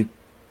probably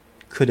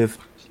could have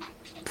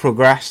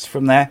progressed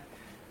from there,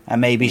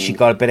 and maybe she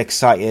got a bit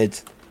excited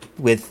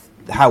with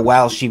how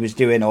well she was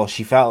doing, or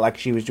she felt like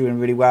she was doing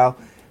really well.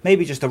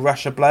 Maybe just a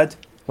rush of blood,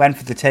 went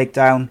for the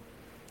takedown,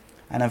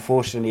 and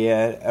unfortunately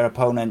her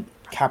opponent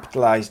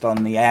capitalised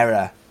on the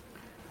error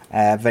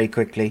very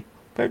quickly.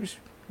 But it was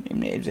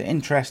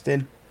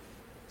interesting.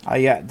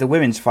 The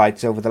women's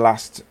fights over the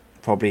last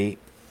probably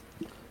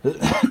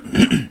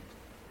in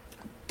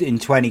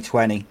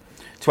 2020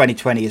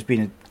 has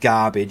been a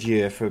garbage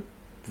year for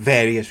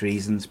various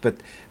reasons, but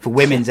for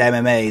women's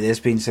MMA there's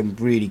been some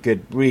really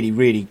good,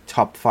 really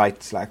top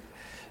fights. What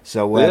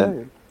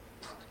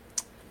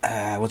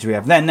do we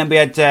have then we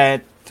had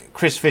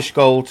Chris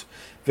Fishgold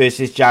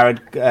versus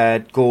Jared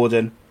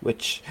Gordon,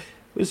 which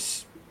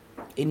was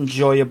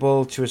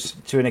enjoyable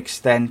to an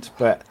extent,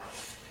 but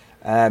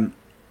it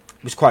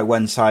was quite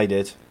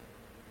one-sided.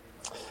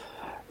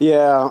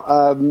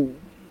 I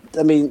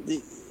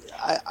mean,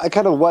 I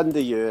kind of wonder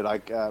here,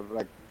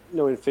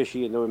 knowing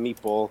Fishy and knowing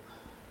Meatball,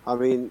 I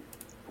mean,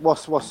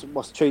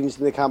 what's changed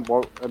in the camp?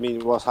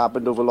 What's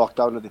happened over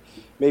lockdown?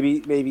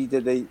 Maybe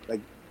did they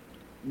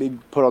maybe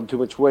put on too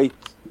much weight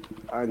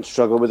and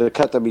struggle with the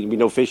cut? I mean, we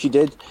know Fishy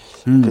did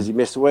because he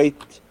missed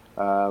weight,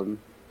 and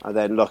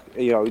then look,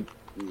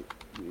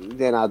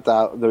 then had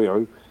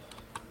that,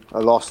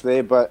 a loss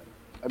there. But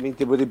I mean,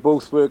 were they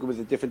both working with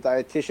a different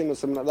dietitian or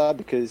something like that?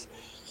 Because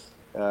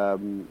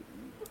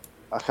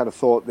I kind of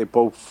thought they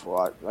both.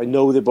 I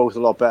know they're both a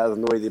lot better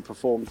than the way they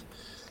performed.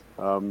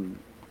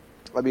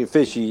 I mean,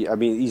 Fishy. I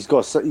mean, he's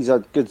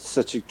had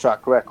such a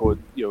track record,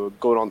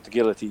 going on to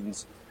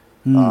guillotines.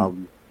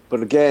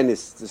 But again,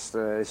 it's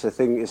a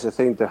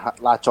thing to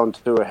latch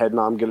onto a head and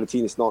arm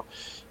guillotine. It's not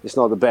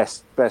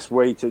the best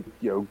way to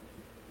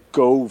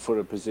go for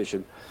a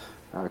position.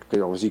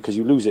 Obviously, because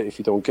you lose it if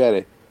you don't get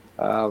it.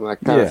 I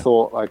kind of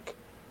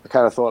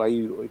thought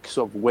you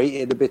sort of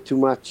waited a bit too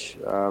much.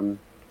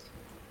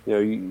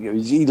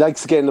 He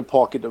likes to get in the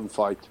pocket and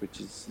fight, which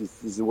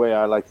is the way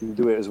I like to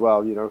do it as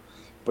well.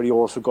 But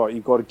you've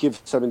got to give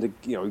something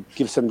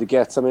to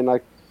get something. I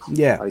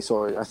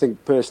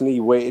think personally he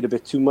waited a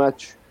bit too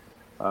much,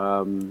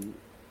 and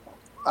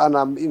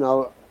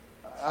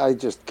I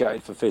just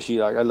gutted for Fishy.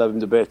 I love him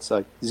to bits.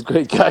 He's a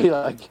great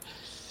guy.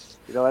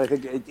 I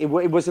think it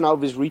wasn't out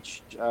of his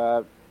reach.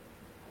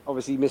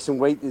 Obviously, missing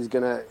weight is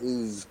gonna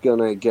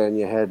get in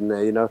your head in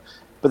there,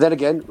 But then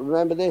again,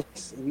 remember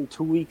this: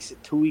 2 weeks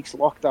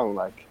lockdown,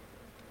 not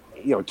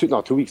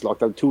 2 weeks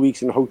lockdown, 2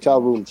 weeks in a hotel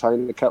room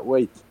trying to cut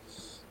weight.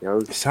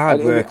 It's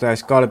hard work.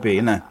 That's got to be,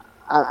 isn't it?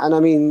 And I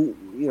mean,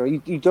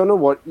 you don't know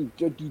what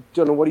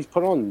he's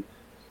put on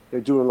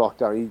during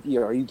lockdown.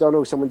 You don't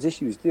know someone's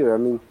issues, do you? I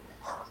mean,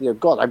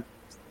 God,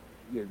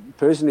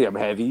 personally, I'm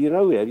heavy.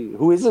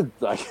 Who isn't?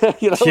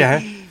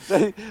 Yeah.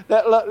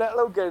 Let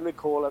alone getting the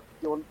call up.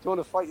 Do you want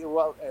to fight your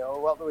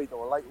welterweight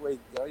or lightweight?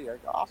 You're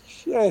like, oh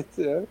shit.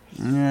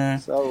 Yeah.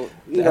 So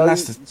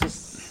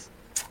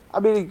I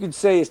mean, you could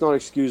say it's not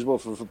excusable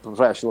for a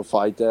professional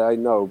fighter. I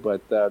know,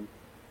 but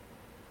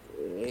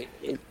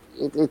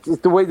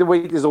it's the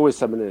weight is always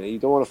something in it. You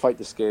don't want to fight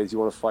the scales. You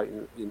want to fight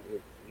in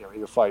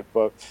a fight.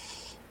 But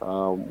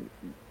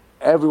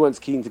everyone's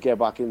keen to get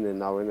back in there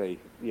now, and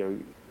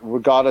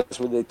regardless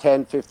whether they're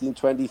 10, 15,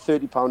 20,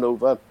 30 pound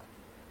over,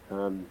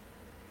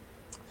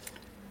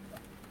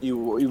 you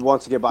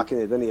want to get back in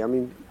it, don't you? I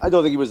mean, I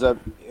don't think it was a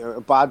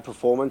bad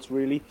performance,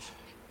 really.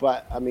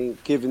 But, I mean,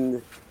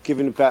 given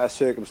the better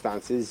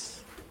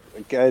circumstances,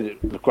 again,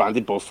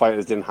 granted, both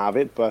fighters didn't have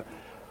it, but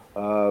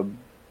I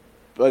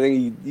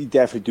think he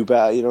definitely do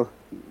better,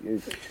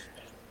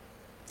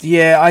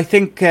 Yeah, I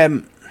think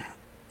it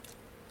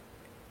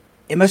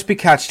must be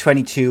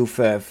catch-22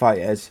 for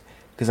fighters,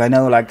 because I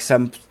know,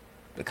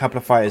 a couple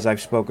of fighters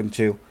I've spoken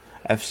to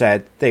have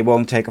said they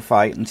won't take a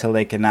fight until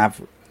they can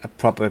have a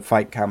proper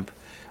fight camp,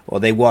 or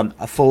they want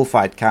a full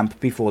fight camp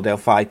before they'll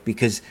fight,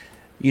 because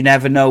you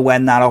never know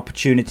when that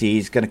opportunity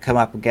is going to come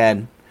up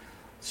again.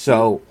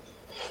 So,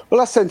 well,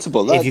 that's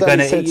sensible. If I'm going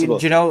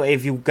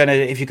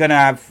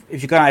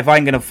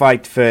to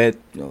fight for,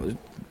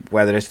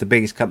 whether it's the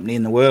biggest company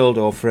in the world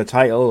or for a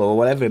title or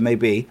whatever it may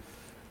be,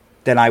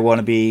 then I want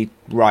to be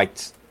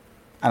right,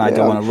 and I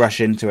don't want to rush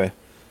into it.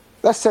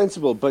 That's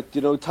sensible, but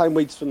time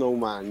waits for no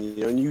man.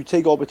 And you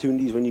take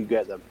opportunities when you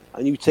get them,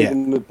 and you take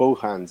them with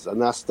both hands,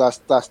 and that's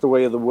the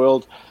way of the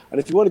world. And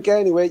if you want to get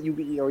anywhere,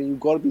 you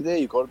got to be there.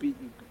 You got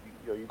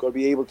to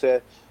be able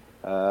to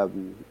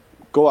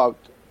go out,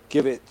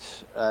 give it,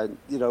 and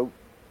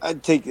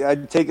take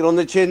it on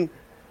the chin,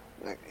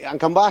 and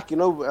come back.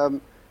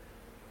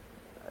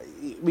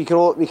 We can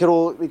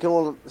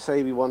all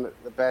say we want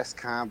the best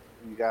camp.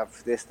 We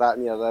have this, that,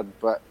 and the other,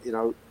 but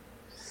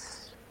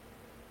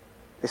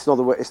it's not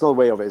the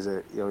way of it, is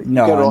it?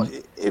 No.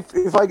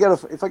 If I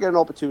get an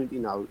opportunity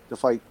now to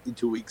fight in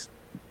 2 weeks,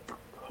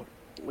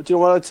 do you know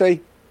what I'd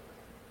say?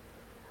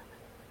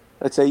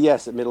 I'd say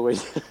yes at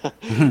middleweight.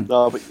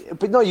 No,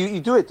 but no, you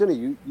do it, don't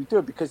you? You do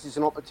it because it's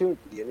an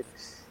opportunity, and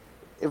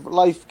if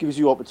life gives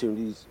you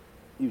opportunities,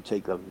 you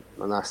take them,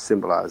 and that's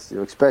simple as.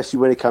 Especially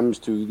when it comes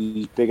to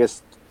the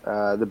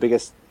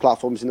biggest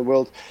platforms in the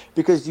world,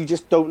 because you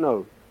just don't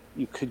know.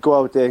 You could go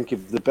out there and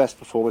give the best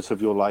performance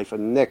of your life,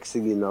 and next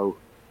thing you know,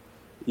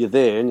 you're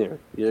there, and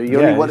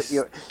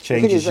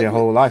changes your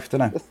whole life,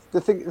 doesn't it? The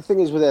thing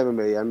is with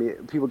MMA, I mean,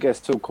 people get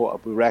so caught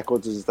up with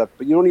records and stuff,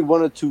 but you're only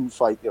 1 or 2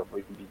 fights,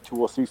 maybe 2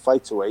 or 3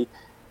 fights away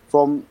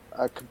from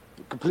a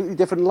completely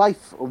different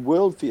life or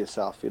world for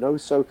yourself,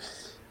 So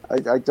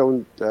I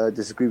don't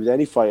disagree with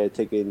any fighter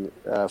taking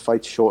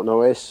fights short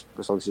notice,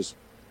 as long as it's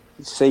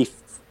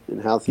safe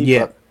and healthy.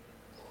 Yeah.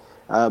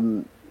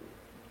 But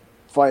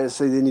fighters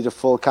say they need a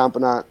full camp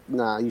and that.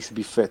 Nah, you should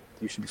be fit.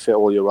 You should be fit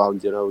all year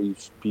round. You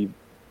should be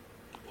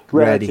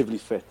relatively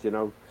fit.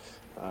 Yeah.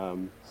 I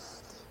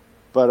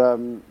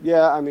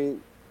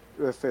mean,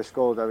 with Fish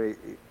Gold, I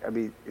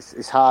mean,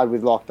 it's hard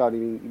with lockdown. I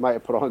mean, you might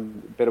have put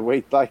on a bit of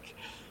weight, how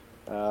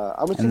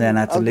much and then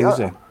had to lose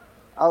it.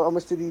 How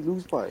much did he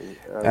lose by?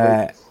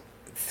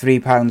 3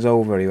 pounds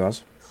over he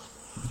was.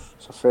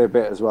 It's a fair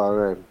bit as well,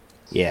 right?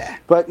 Yeah.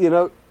 But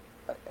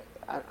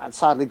and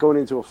sadly, going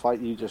into a fight,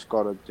 you just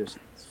gotta just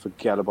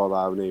forget about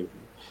that, haven't you?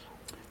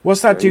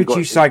 What's that do to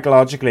you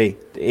psychologically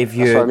if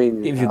you're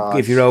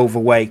if you're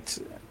overweight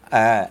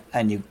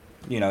and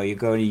you're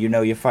going,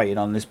 you're fighting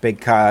on this big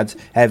card,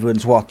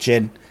 everyone's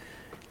watching?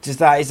 Is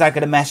that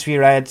going to mess with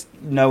your head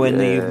knowing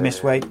that you've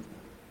missed weight?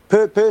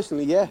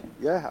 Personally, yeah.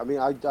 I mean,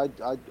 I'd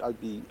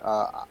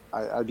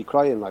be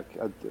crying, like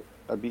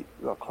I'd be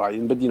not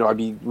crying, but I'd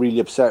be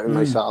really upset with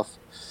myself.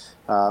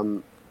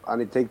 And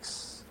it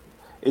takes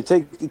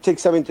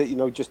something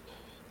to just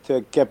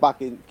to get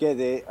back in, get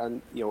there,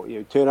 and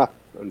turn up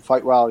and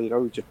fight well.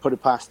 Just put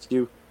it past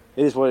you.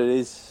 It is what it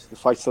is. The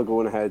fight's still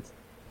going ahead.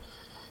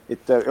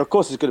 It of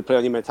course it's going to play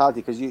on your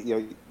mentality because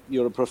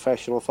you're a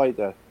professional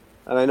fighter.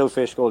 And I know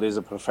Fishgold is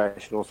a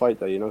professional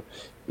fighter, He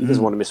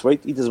doesn't want to miss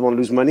weight. He doesn't want to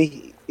lose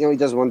money. He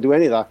doesn't want to do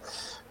any of that.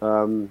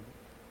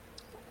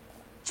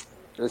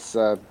 It's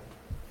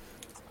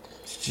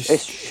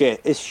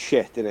shit. It's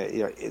shit, isn't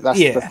it? That's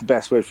the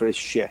best word for it. It's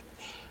shit.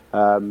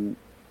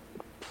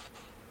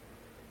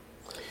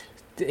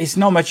 It's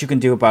not much you can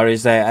do about it,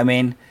 is there? I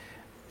mean,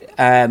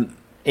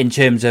 in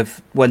terms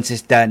of once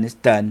it's done, it's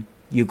done.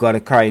 You've got to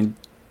try and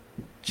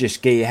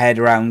just get your head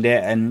around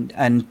it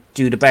and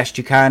do the best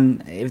you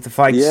can if the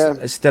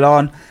fight's still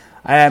on.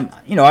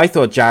 I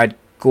thought Jared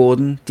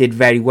Gordon did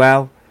very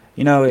well.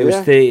 It was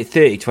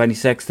 30-26,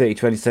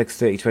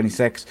 30-26,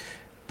 30-26.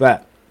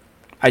 But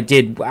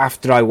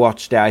after I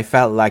watched it, I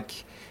felt like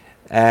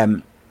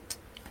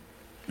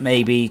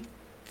maybe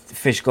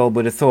Fishgold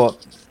would have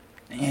thought,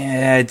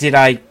 did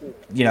I,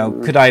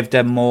 could I have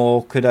done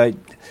more?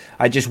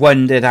 I just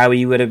wondered how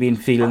he would have been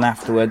feeling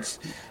afterwards.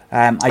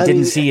 I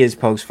didn't see his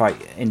post-fight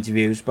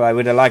interviews, but I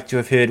would have liked to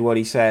have heard what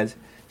he said,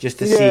 just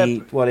to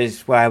see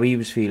how he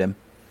was feeling.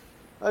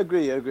 I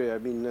agree. I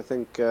mean, I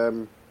think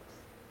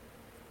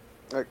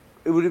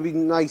it would have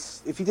been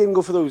nice if he didn't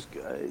go for those,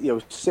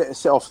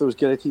 set off those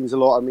guillotines a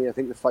lot. I mean, I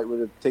think the fight would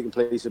have taken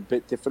place a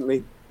bit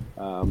differently.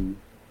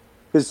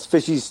 Because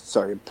Fishy's,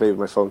 sorry, I'm playing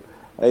with my phone.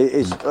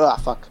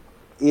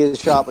 He is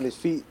sharp on his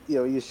feet. He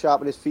is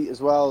sharp on his feet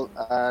as well.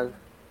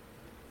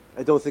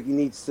 I don't think he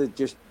needs to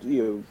just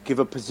give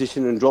a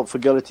position and drop for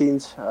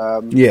guillotines.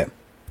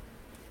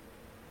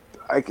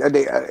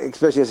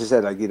 Especially as I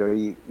said,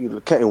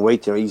 you're cutting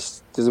weight. He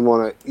doesn't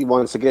want to. He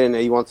wants to get in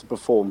there. He wants to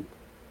perform,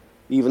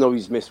 even though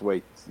he's missed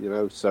weight.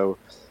 So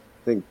I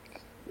think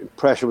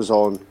pressure was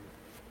on.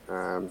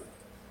 I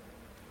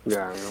don't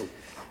know.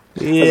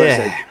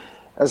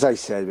 As I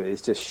said,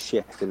 it's just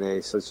shit in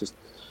there. So it's just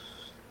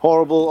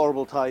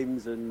horrible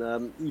times,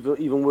 and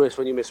even worse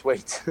when you miss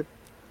weight.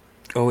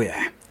 Oh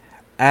yeah.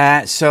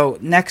 So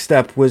next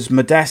up was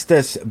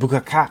Modestas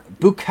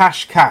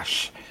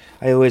Bukashkash.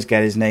 I always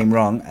get his name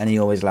wrong, and he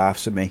always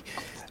laughs at me.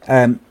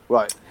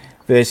 Right.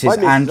 Versus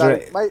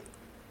Andre.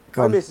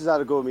 My missus had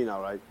a go at me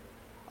now, right?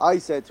 I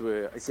said to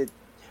her,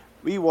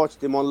 we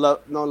watched him on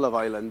Love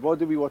Island. What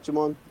did we watch him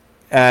on?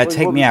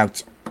 Take Me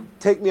Out.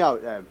 Take Me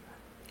Out.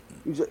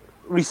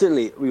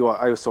 Recently,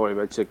 I was sorry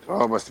about it.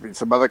 Oh, it must have been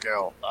some other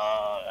girl.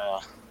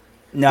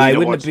 No, I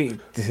wouldn't be.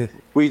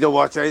 We don't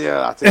watch any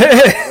of that.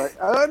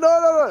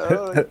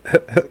 No.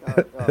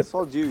 It's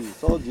all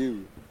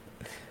due.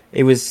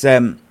 It was.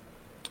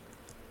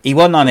 He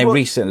wasn't on it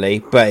recently,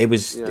 but it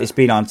was. Yeah. It's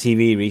been on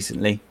TV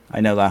recently. I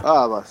know that.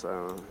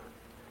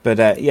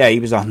 But he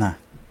was on that.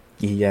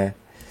 You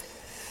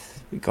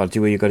got to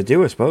do what you got to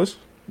do, I suppose.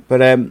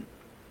 But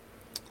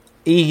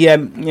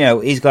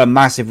he's got a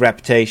massive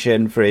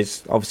reputation for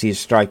his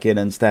striking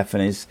and stuff,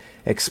 and his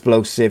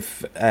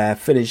explosive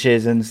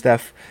finishes and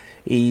stuff.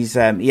 He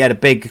had a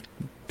big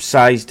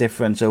size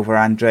difference over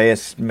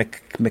Andreas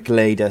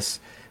Michailidis.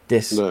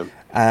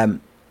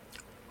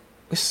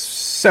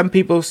 Some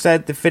people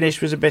said the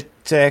finish was a bit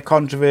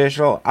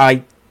controversial.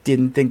 I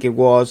didn't think it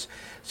was.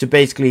 So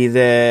basically,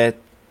 the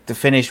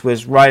finish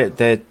was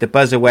right at the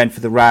buzzer went for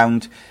the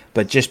round,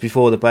 but just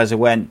before the buzzer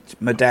went,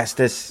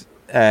 Modestas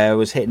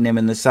was hitting him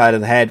in the side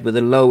of the head with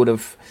a load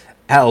of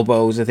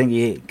elbows. I think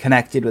he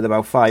connected with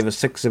about 5 or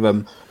 6 of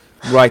them,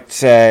 right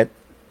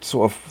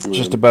sort of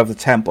just above the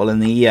temple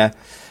and the ear.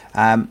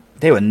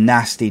 They were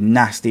nasty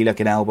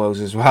looking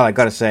elbows as well, I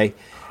got to say.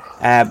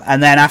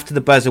 And then after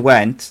the buzzer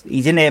went,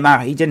 he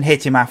didn't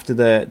hit him after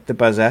the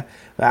buzzer.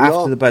 But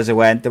after the buzzer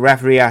went, the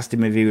referee asked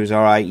him if he was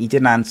all right. He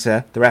didn't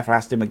answer. The ref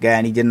asked him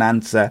again. He didn't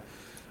answer.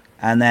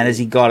 And then as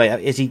he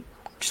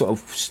sort of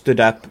stood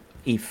up,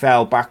 he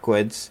fell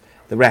backwards.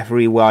 The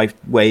referee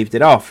waved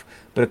it off.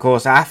 But of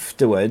course,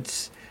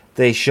 afterwards,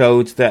 they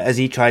showed that as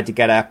he tried to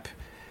get up,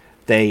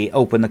 they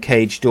opened the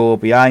cage door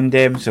behind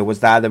him. So was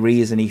that the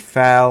reason he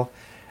fell?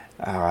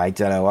 I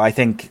don't know. I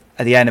think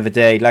at the end of the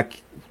day,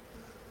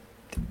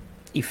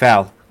 he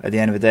fell at the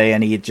end of the day,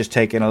 and he had just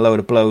taken a load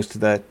of blows to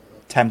the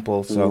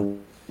temple. So,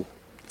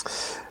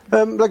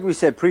 like we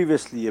said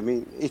previously, I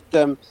mean, if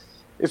I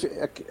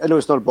know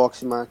it's not a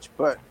boxing match,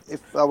 but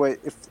if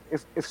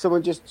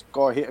someone just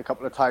got hit a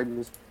couple of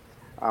times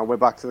and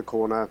went back to the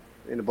corner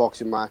in a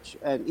boxing match,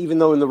 and even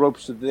though the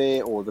ropes were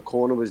there or the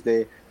corner was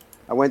there,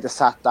 I went to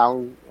sat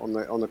down on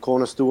the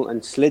corner stool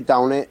and slid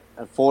down it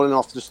and falling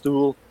off the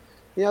stool,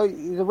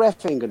 the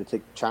ref ain't going to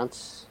take a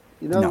chance.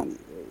 No.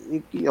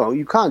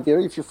 You can't.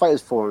 If your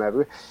fighter's falling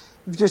everywhere,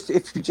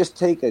 if you just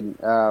taken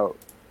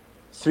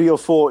 3 or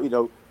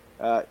 4,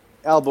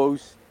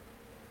 elbows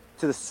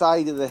to the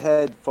side of the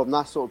head from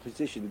that sort of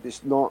position,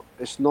 it's not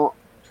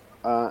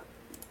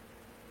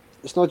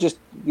just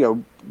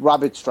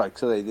rabbit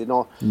strikes, are they? They're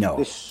not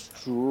this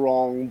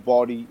strong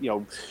body,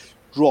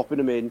 dropping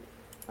them in.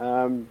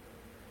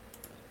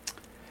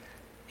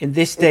 In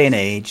this day and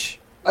age,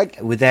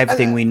 with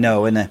everything we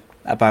know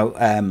about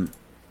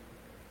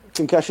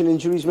concussion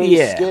injuries, maybe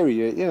it's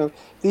scary.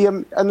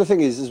 And the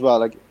thing is as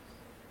well,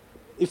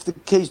 if the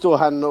cage door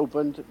hadn't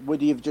opened, would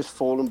he have just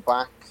fallen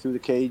back through the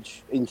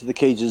cage into the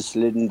cage and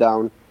slidden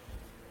down?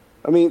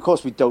 I mean, of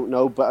course we don't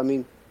know, but I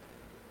mean,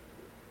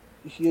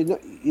 you're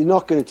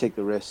not going to take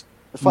the risk.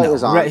 The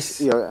fighters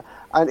aren't.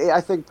 And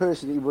I think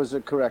personally it was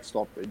a correct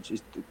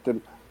stoppage.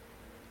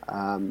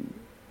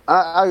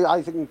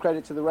 I think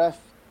credit to the ref.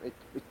 It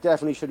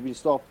definitely should have been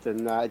stopped,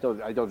 and I don't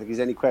think there's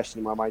any question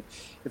in my mind.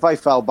 If I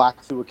fell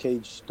back through a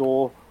cage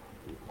door,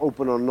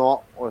 open or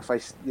not, or if I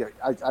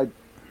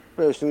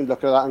personally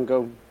look at that and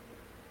go,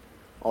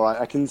 all right,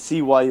 I can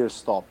see why you're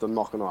stopped. I'm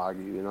not going to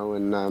argue,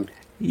 And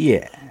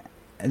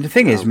and the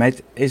thing is,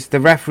 mate, is the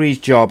referee's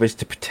job is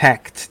to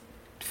protect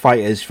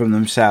fighters from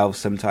themselves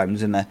sometimes,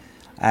 isn't it?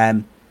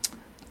 And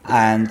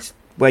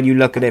when you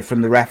look at it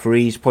from the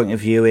referee's point of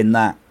view, in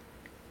that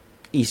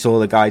he saw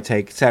the guy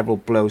take several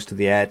blows to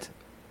the head,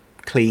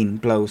 clean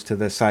blows to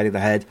the side of the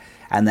head,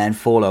 and then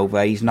fall over.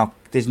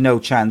 There's no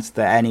chance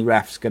that any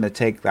ref's going to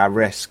take that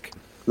risk.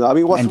 No, I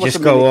mean,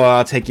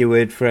 I'll take your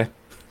word for it.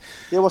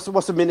 Yeah, what's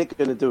the minute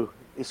going to do?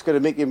 It's going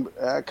to make him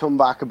come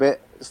back a bit,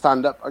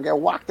 stand up, and get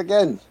whacked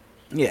again.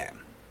 Yeah.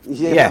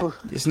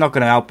 It's not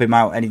going to help him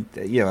out any.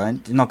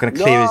 It's not going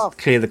to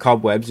clear the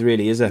cobwebs,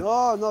 really, is it?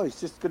 No,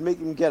 it's just going to make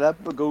him get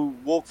up and go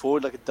walk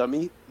forward like a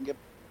dummy,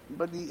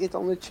 but he hit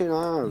on the chin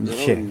arms.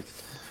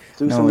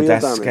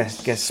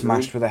 Get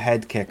smashed with a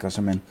head kick or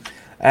something.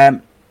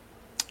 But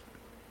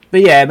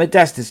yeah,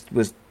 Modestas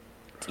was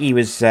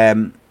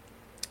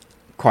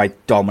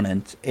quite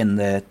dominant in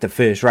the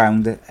first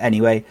round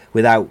anyway.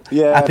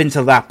 Up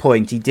until that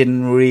point, he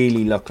didn't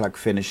really look like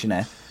finishing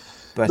it.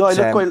 But no,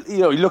 he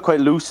looked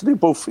quite loose. They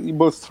both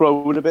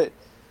throwing a bit.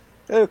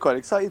 They were quite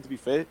excited, to be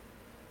fair.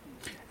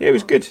 Yeah, it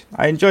was good.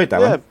 I enjoyed that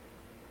one.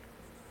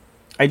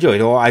 I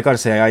enjoyed all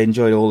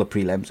the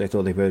prelims. I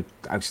thought they were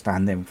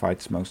outstanding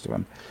fights, most of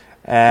them.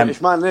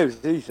 British man lives,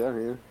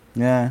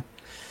 yeah.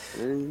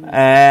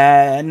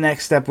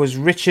 Next up was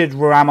Richard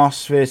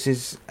Ramos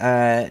versus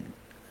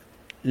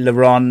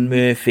Leron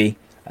Murphy,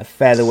 a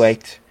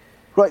featherweight.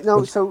 Right,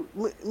 now, so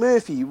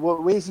Murphy,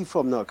 where's he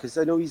from now? Because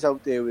I know he's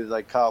out there with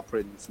Carl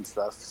Prince and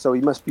stuff, so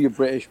he must be a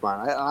British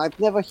man. I've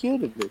never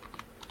heard of him.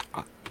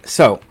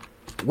 So,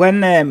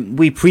 when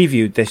we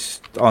previewed this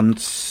on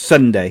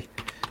Sunday,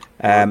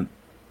 and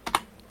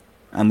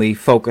we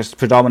focused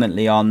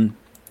predominantly on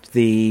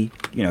the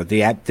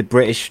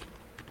British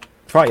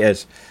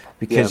fighters,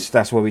 because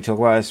that's what we talk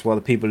about. That's what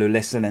the people who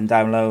listen and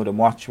download and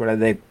watch, whether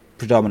they're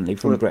predominantly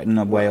from Britain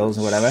or Wales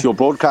or whatever. It's your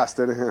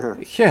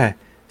broadcasting. Yeah.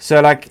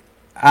 So,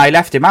 I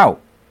left him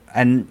out,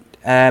 and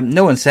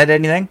no one said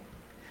anything.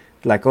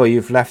 Oh,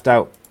 you've left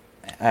out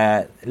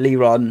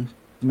Leron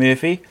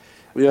Murphy.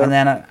 Yeah. And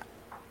then,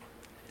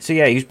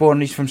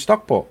 he's from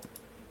Stockport.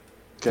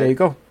 Okay. There you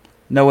go.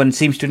 No one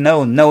seems to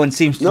know. No one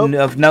seems to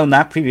have known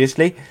that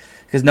previously,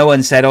 because no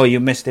one said, "Oh, you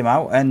missed him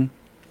out." And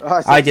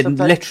I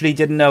literally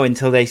didn't know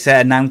until they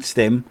announced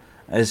him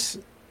as.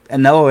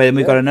 And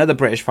we got another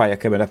British fighter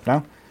coming up now.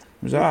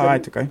 I was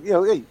right,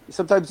 okay.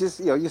 Sometimes it's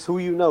just who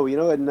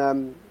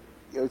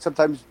and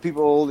sometimes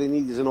people, all they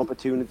need is an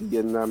opportunity.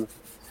 And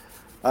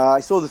I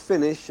saw the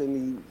finish, and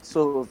he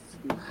sort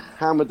of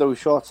hammered those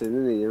shots in,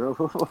 didn't he?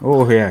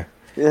 Oh yeah.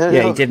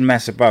 Yeah, he didn't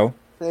mess about.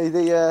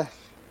 There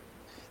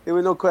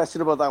was no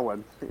question about that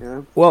one.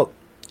 Well,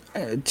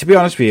 to be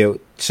honest with you,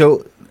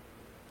 so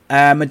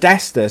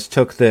Modestas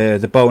took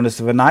the bonus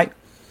of the night,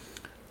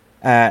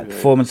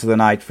 performance of the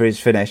night for his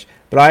finish.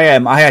 But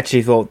I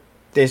actually thought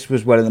this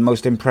was one of the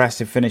most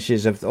impressive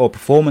finishes or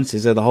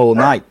performances of the whole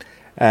night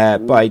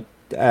by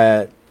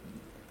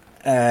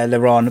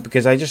Leron,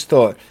 because I just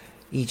thought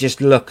he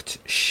just looked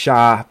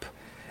sharp,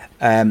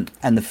 and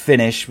the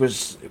finish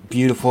was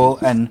beautiful,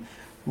 and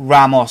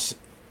Ramos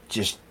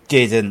just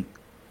didn't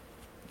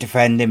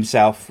defend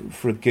himself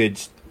for a good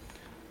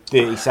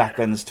 30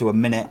 seconds to a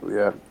minute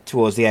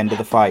towards the end of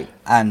the fight.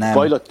 And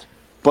boy looked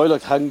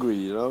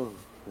hungry, Boy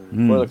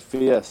looked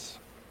fierce.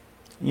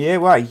 Yeah,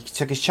 well, he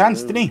took his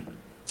chance, didn't he?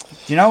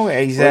 He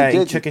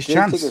took his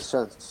chance. Take his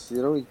chance.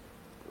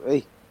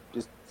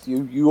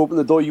 You open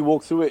the door, you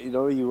walk through it. You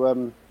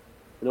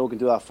can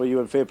do that for you,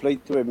 and fair play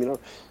to him.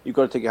 You've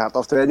got to take your hat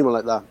off to anyone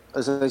like that.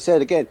 As I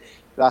said again,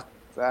 that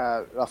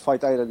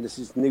Fight Island, this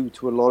is new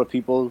to a lot of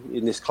people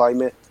in this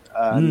climate,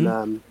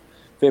 and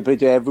fair play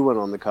to everyone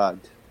on the card.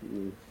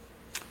 Well,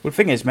 the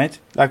thing is, mate,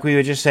 like we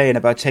were just saying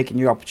about taking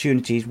your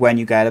opportunities when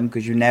you get them,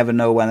 because you never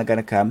know when they're going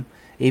to come.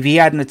 If he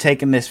hadn't have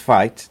taken this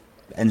fight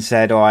and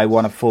said, "Oh, I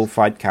want a full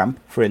fight camp,"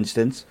 for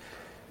instance,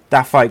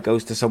 that fight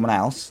goes to someone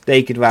else.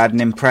 They could have had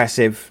an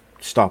impressive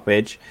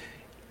stoppage.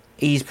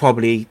 He's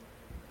probably,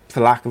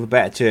 for lack of a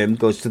better term,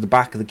 goes to the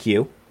back of the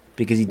queue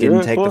because he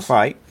didn't take the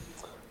fight.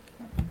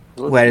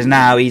 Whereas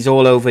now he's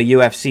all over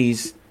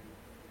UFC's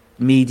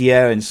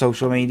media and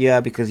social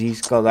media because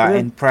he's got that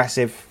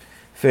impressive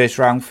first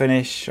round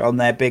finish on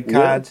their big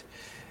card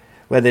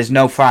where there's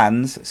no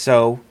fans,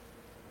 so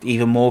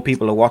even more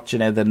people are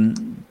watching it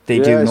than they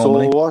do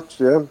normally. All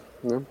watch,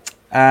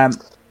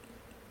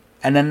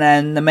 And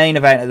then the main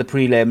event of the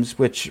prelims,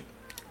 which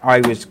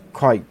I was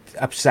quite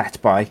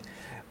upset by,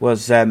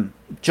 was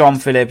John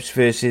Phillips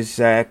versus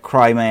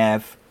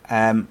Krymaev.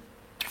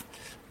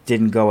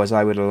 Didn't go as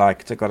I would have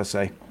liked, I gotta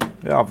say.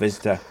 Our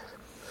visitor.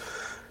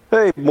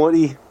 Hey,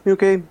 Morty, you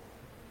okay?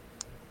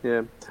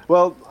 Yeah.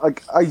 Well,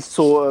 I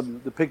saw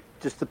the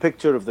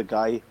picture of the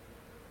guy,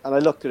 and I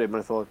looked at him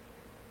and I thought,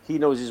 he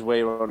knows his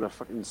way around a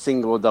fucking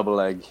single or double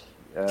leg.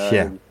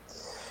 I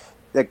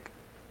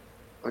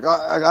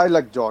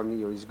like John.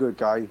 You know, he's a good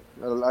guy.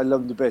 I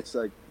love him to bits.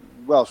 Like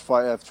Welsh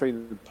fighter, I've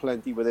trained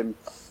plenty with him.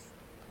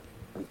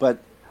 But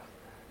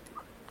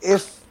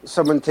if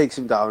someone takes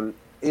him down,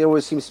 it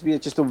always seems to be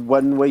just a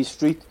one-way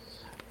street.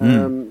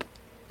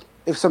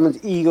 If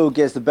someone's ego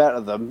gets the better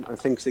of them and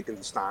thinks they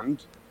can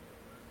stand,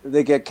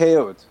 they get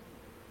KO'd.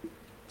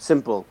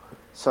 Simple.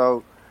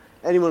 So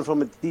anyone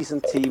from a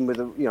decent team with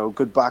a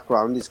good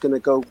background is going to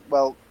go,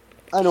 well,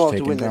 I know how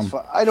to win this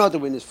fight. I know how to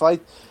win this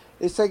fight.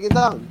 Let's take it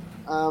down.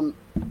 And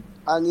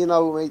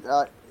mate,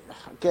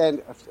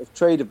 again, I've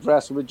traded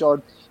wrestle with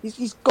John.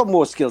 He's got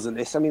more skills than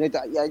this. I mean,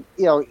 I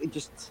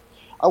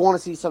want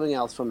to see something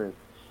else from him,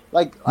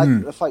 like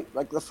the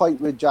fight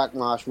with Jack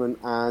Marshman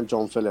and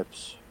John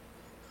Phillips.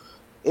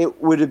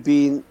 It would have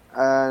been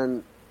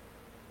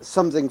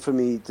something for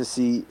me to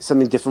see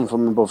something different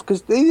from them both,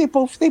 because they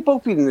both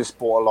been in this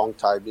sport a long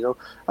time. You know,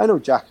 I know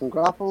Jack can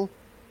grapple.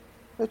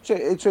 I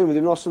trained with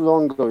him not so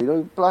long ago.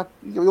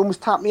 He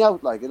almost tapped me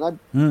out, like, and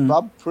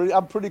I'm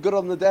pretty good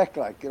on the deck,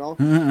 like,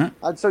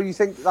 And so you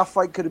think that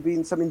fight could have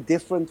been something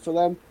different for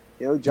them?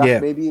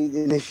 Jack maybe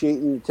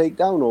initiating the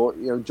takedown, or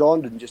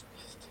John and just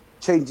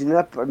changing it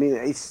up. I mean,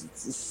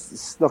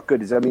 it's not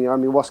good. I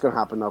mean, what's going to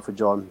happen now for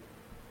John?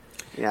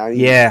 He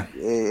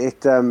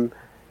is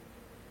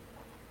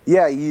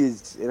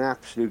an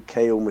absolute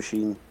KO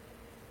machine,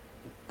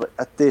 but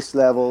at this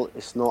level,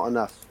 it's not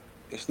enough.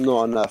 It's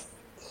not enough.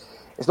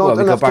 It's not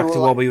we go back to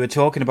what we were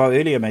talking about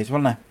earlier, mate,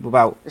 wasn't it?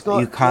 About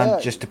you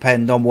can't just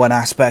depend on one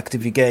aspect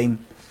of your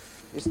game.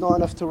 It's not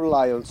enough to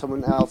rely on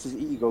someone else's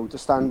ego to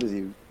stand with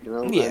you,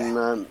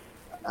 Yeah.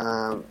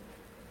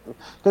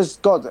 Because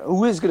God,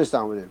 who is going to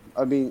stand with him?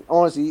 I mean,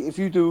 honestly, if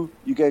you do,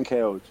 you're getting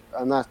KO'd,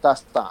 and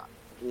that's that.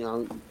 He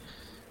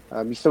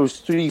throws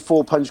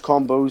 3-4 punch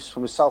combos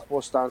from a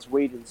southpaw stance,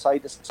 wading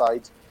side to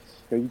side.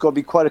 You've got to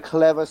be quite a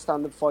clever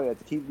standard fighter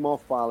to keep him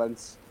off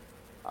balance.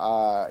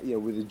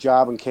 With the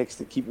jab and kicks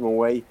to keep him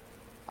away.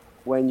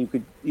 When you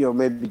could,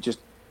 maybe just,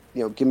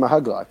 give him a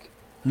hug, like.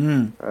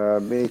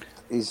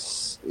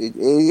 It's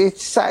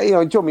sad. Do you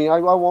know what I mean? I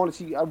want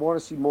to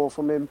see more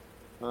from him.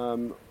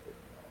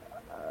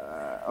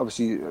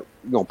 Obviously,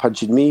 not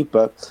punching me,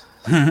 but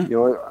I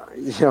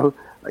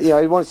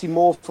want to see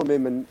more from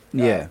him, and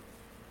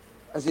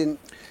as in,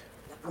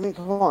 I mean,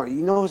 come on,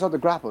 he knows how to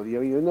grapple. He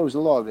knows a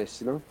lot of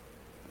this. It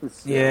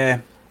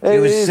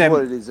is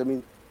what it is. I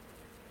mean,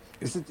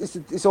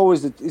 it's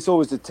always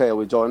the tale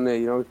with John.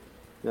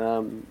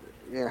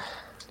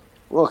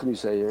 What can you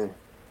say?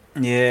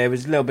 Yeah, it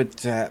was a little bit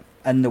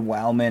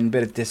underwhelming, a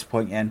bit of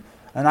disappointing,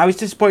 and I was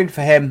disappointed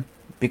for him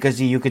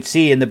because you could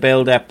see in the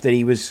build-up that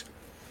he was,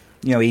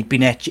 he'd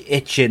been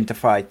itching to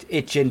fight,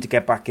 itching to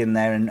get back in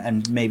there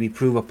and maybe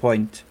prove a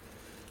point.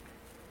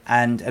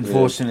 And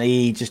unfortunately,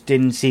 he just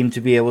didn't seem to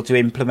be able to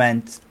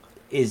implement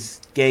his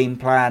game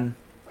plan.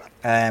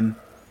 I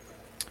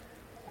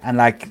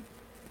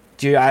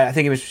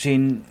think it was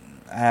between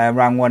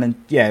round one and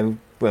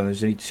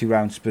there's only 2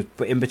 rounds, but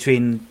in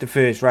between the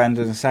first round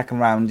and the second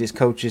round, his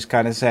coaches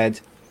kind of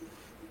said,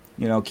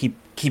 keep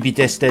your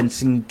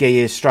distance and get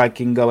your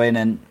striking going.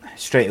 And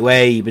straight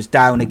away, he was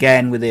down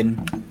again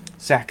within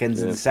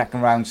seconds of the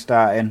second round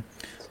starting.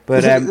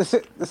 But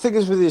the thing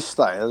is with his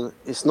style,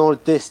 it's not a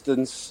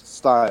distance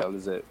style,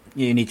 is it?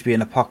 You need to be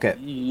in a pocket.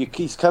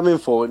 He's coming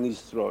forward and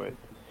he's throwing.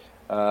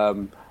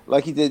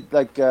 Like he did,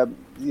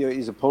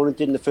 his opponent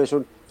did in the first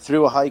one,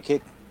 threw a high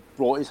kick,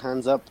 brought his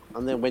hands up,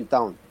 and then went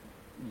down.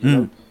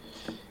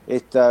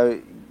 It's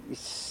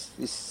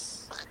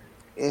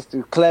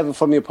clever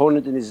from the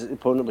opponent, and his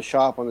opponent was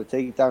sharp on the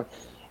takedown.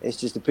 It's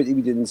just a pity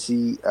we didn't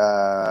see.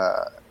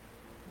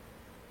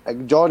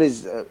 John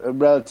is a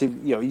relative.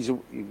 He's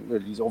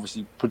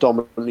obviously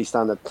predominantly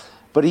standard,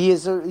 but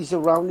he's a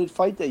rounded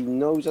fighter. He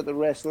knows how to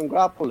wrestle and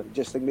grapple.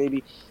 Just like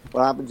maybe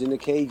what happens in the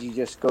cage, he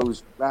just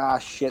goes,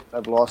 shit,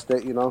 I've lost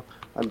it.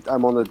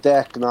 I'm on the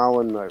deck now,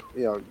 and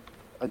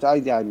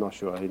I'm not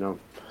sure.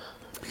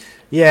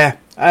 Yeah,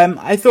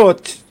 I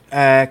thought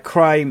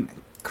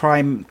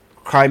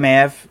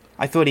Krymaev.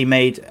 I thought he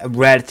made a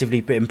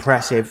relatively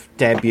impressive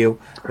debut.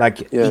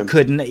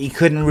 He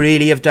couldn't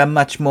really have done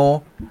much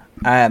more.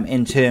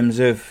 in terms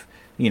of,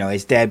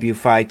 his debut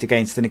fight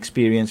against an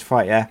experienced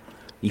fighter.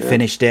 He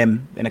finished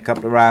him in a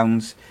couple of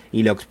rounds.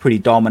 He looked pretty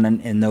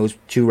dominant in those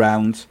 2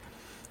 rounds.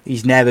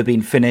 He's never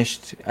been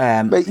finished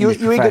in his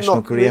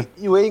professional career.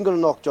 You ain't going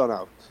to knock John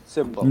out.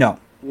 Simple. No.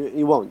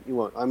 You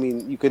won't. I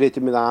mean, you could hit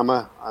him with a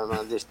hammer,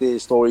 and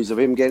there's stories of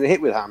him getting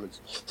hit with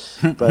hammers.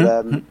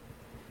 But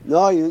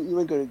no, you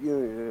ain't going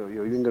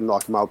to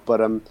knock him out.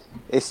 But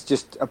it's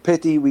just a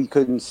pity we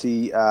couldn't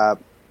see a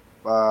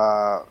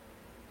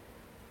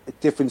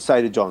different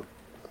side of John.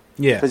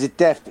 Yeah, because it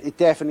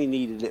definitely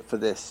needed it for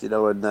this,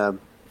 And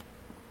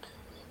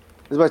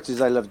as much as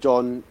I love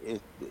John,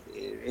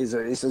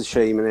 it's a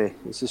shame, innit?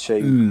 It's a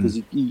shame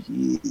because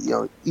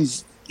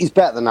he's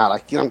better than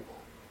that,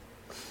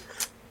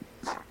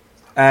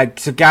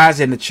 So Gaz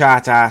in the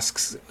chat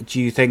asks, do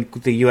you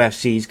think the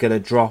UFC is going to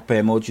drop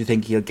him, or do you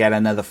think he'll get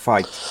another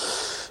fight?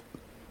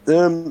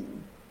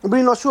 I'm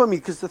really not sure.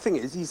 Because the thing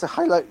is, he's a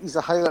highlight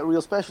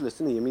reel specialist,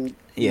 isn't he? I mean,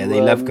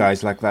 they love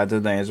guys like that,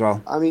 don't they, as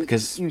well? I mean,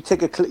 because you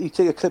take a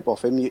clip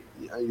off him, you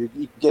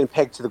get him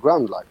pegged to the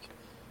ground, like.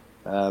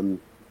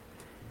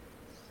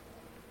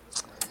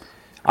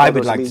 I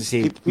would like to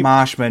see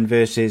Marshman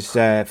versus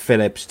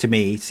Phillips. To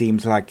me, it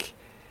seems like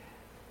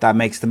that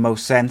makes the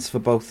most sense for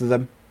both of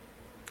them.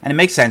 And it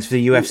makes sense for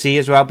the UFC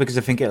as well, because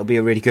I think it'll be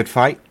a really good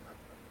fight.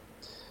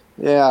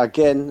 Yeah,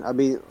 again, I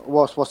mean,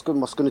 what's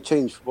going to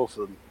change for both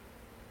of them?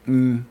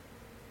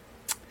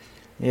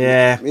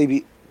 Yeah.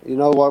 Maybe,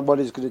 what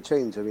is going to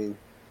change? I mean,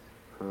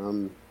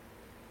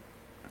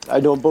 I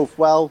know them both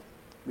well,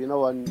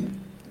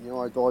 and,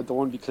 I don't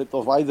want to be clipped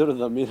off either of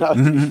them,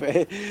 to be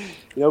fair.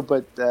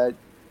 But,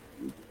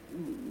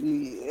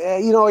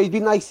 it'd be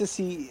nice to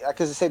see,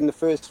 like I said in the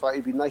first fight,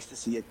 it'd be nice to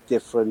see a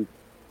different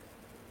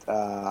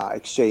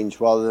exchange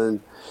rather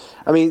than,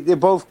 I mean, they're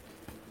both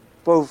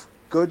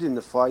good in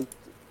the fight.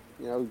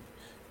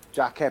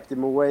 Jack kept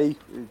him away.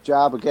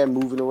 Jab again,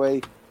 moving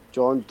away.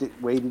 John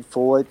waded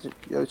forward.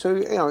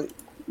 So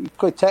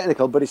quite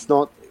technical, but it's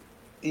not.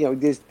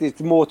 There's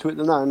more to it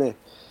than that, isn't there?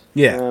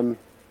 Yeah.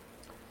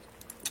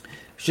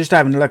 Just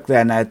having a look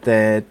then at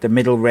the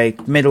middleweight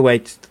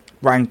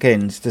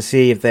rankings to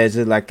see if there's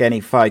any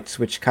fights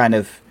which kind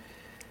of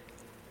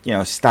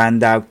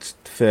stand out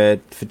for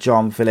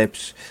John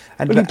Phillips.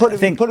 And but you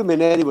put him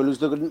in anyone who's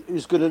going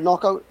to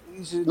knock out.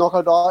 He's a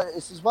knockout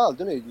artist as well,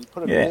 don't he? You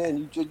put him in there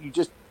and you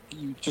just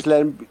let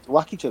them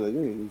whack each other,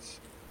 don't you?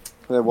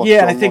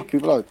 Yeah, I think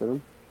people out,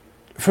 don't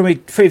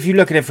if you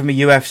look at it from a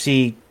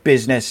UFC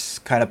business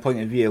kind of point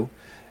of view,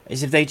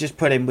 is if they just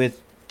put him with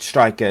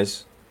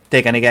strikers,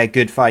 they're going to get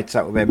good fights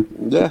out of him.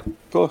 Yeah,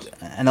 of course.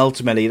 And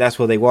ultimately, that's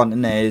what they want,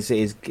 and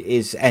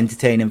is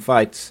entertaining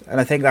fights. And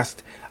I think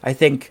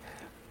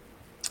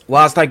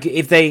whilst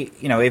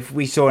if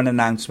we saw an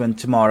announcement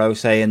tomorrow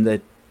saying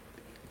that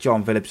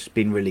John Phillips has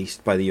been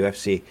released by the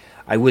UFC,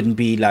 I wouldn't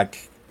be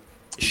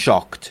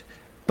shocked.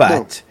 But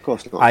no, of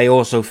course not. I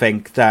also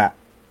think that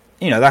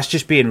that's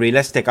just being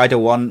realistic. I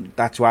don't want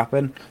that to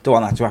happen. Don't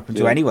want that to happen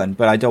to anyone.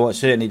 But I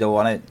certainly don't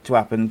want it to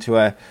happen to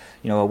a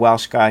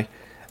Welsh guy.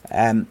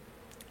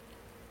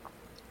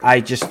 I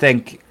just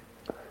think,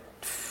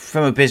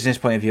 from a business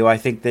point of view, I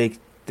think they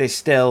can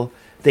still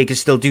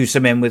do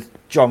something with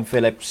John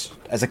Phillips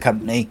as a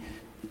company,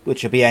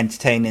 which will be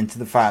entertaining to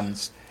the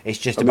fans. It's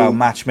just about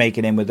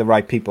matchmaking him with the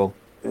right people.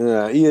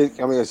 Yeah,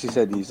 as you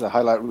said, he's a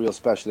highlight reel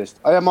specialist.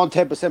 I am on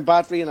 10%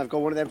 battery, and I've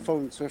got one of them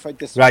phones, so if I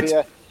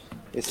disappear,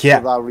 it's for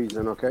that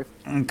reason. Okay.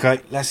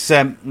 Okay. Let's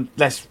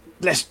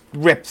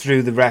rip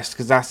through the rest,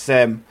 because that's.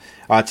 I'll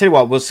tell you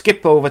what. We'll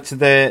skip over to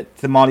the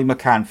Molly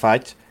McCann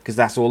fight, because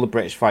that's all the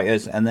British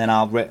fighters, and then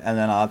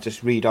I'll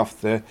just read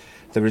off the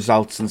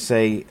results and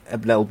say a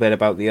little bit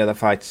about the other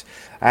fights.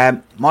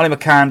 Molly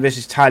McCann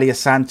versus Talia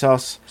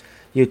Santos.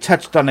 You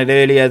touched on it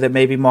earlier that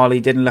maybe Molly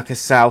didn't look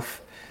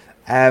herself,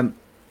 and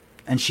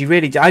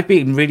I've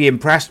been really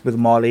impressed with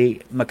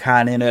Molly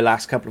McCann in her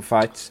last couple of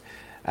fights.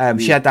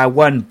 She had that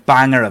one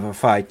banger of a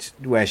fight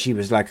where she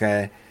was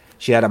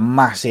she had a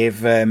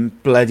massive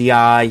bloody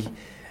eye,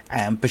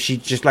 but she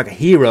just like a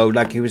hero.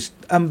 It was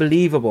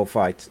unbelievable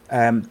fight.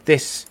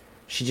 This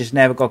she just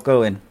never got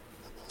going.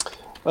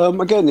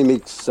 Again,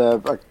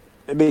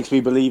 it makes me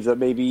believe that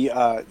maybe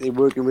they're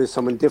working with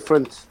someone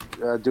different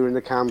during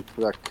the camp.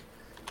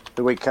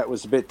 The weight cut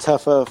was a bit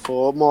tougher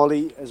for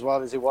Molly as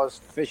well as it was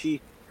for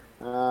Fishy.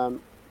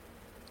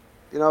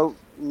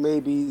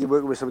 Maybe they're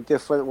working with someone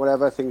different.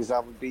 Whatever, things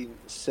haven't been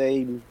the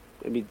same.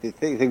 I mean,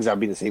 things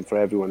haven't been the same for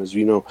everyone, as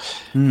we know.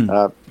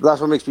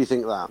 That's what makes me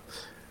think that.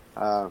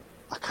 The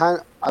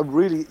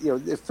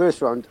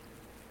first round,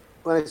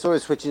 when I saw her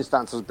switching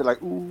stance, I was a bit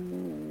like,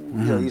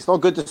 ooh, it's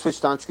not good to switch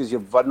stance because you're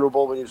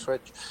vulnerable when you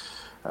switch.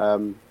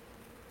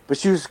 But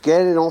she was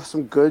getting off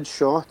some good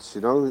shots, She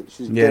was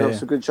getting off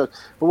some good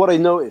shots. But what I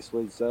noticed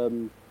was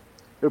her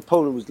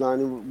opponent was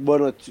landing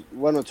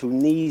one or two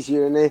knees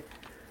here and there.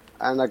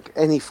 And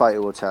any fighter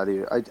will tell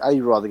you,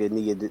 I'd rather get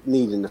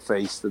knee in the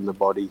face than the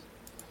body.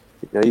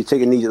 You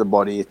take a knee to the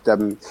body, it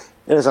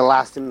has a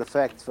lasting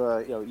effect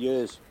for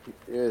years,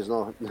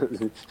 not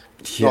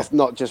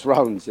just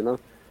rounds, And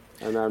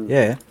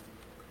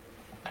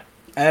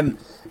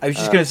I was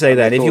just going to say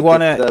that if you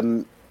want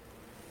to...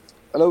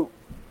 hello?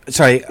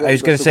 Sorry, I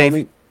was going to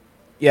say...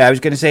 I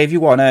was going to say if you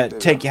want to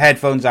take your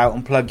headphones out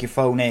and plug your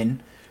phone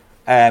in,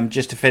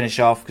 just to finish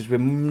off, because we're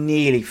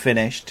nearly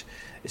finished.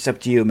 It's up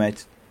to you,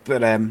 mate.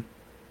 But, well,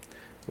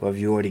 have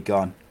you already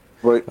gone?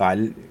 Right. Are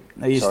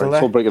you still there?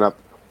 It's all breaking up.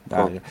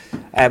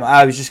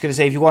 I was just going to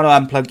say, if you want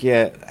to unplug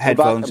your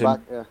headphones... I'm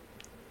back, yeah.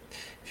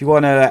 If you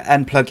want to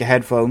unplug your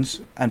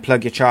headphones and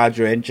plug your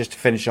charger in, just to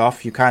finish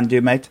off, you can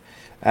do, mate.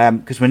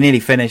 Because we're nearly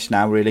finished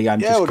now, really. I'm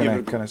just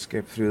going to kind of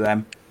skip through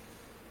them.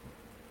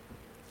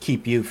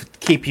 Keep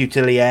you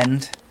till the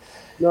end.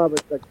 No,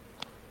 but like,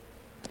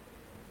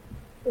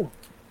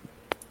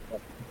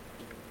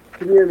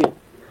 can you hear me?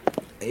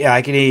 Yeah,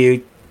 I can hear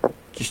you.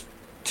 Just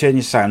turn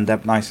your sound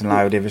up nice and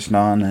loud if it's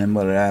not, and then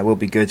we'll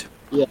be good.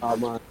 Yeah,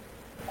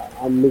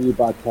 I'm really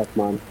bad tech,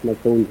 man. My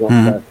phone's not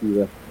best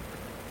either.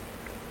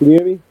 Can you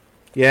hear me?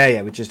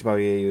 Yeah, we just about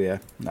hear you. Yeah,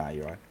 nah,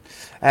 you're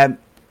right.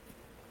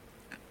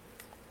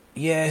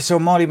 Yeah, so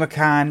Molly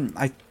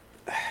McCann,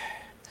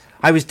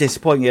 I was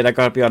disappointed, I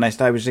gotta be honest.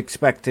 I was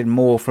expecting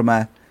more from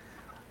her,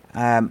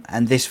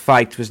 and this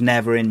fight was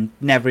never in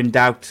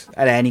doubt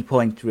at any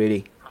point,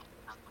 really.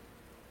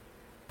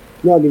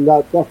 No, I mean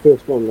that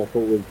first one I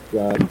thought was.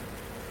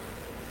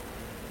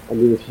 I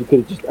mean, if she could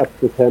have just upped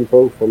the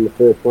tempo from the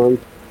first one,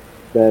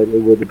 then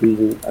it would have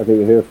been, I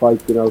think, her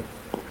fight, you know.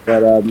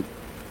 But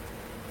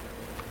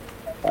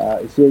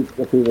she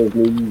between those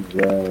knees,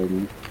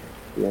 you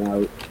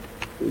know,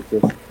 it's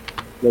just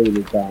laying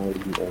it down.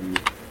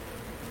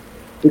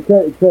 It's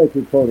a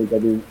opponent. I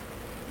mean,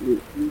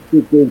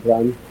 good game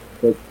plan,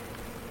 but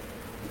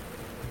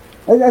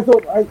I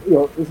thought,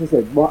 as I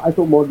said, I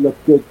thought Mod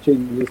looked good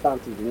changing his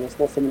stances, and that's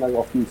not something I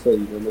often say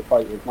when they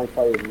fight. With my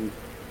fighting,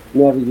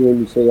 never hear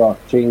me say,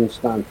 change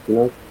stance, you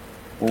know.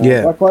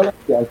 Yeah. I quite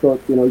liked it. I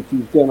thought, she was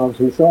getting off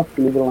some shots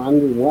and even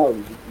landing well,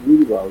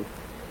 really well.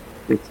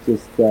 It's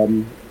just,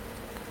 again,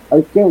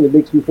 it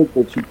makes me think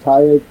that she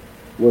tired.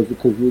 Was it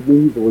because of the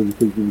knees, or was it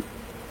because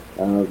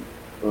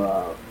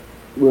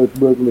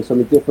working with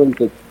something different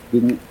that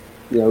didn't,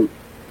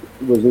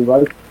 wasn't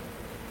right?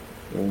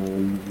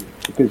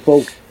 Because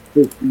both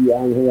 50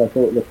 and her, I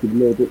thought looked a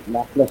little bit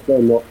lackluster,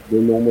 not the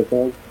normal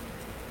selves.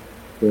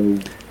 So,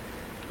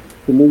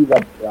 to me,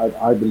 that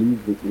I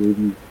believe that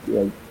maybe,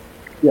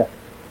 yeah.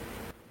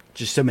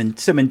 Just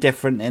something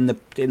different in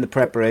the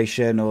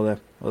preparation or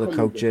the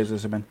coaches or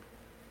something.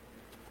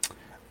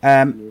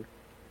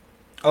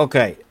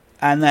 Okay,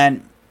 and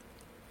then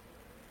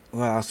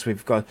what else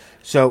we've got?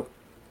 So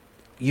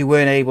you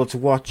weren't able to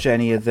watch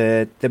any of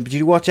the did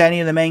you watch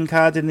any of the main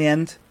card in the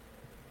end?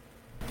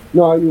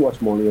 No, I didn't watch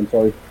morning. I'm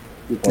sorry.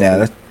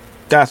 Yeah,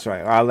 that's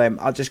right.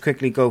 I'll just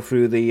quickly go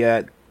through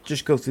the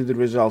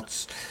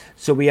results.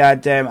 So we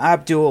had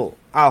Abdul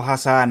Al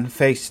Hassan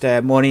faced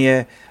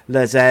Monia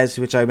Lazez,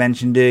 which I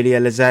mentioned earlier.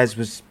 Lazez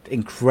was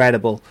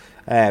incredible,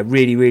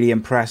 really, really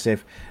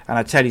impressive. And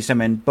I tell you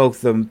something,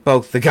 both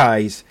the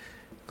guys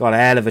got a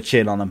hell of a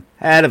chin on them.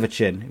 Hell of a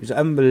chin. It was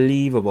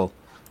unbelievable.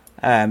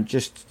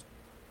 Just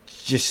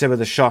some of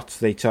the shots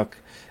they took.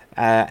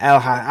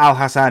 Al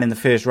Hassan in the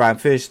first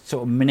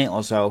sort of minute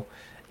or so,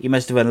 he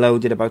must have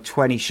unloaded about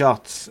 20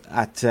 shots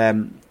at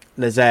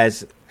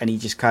Lazez, and he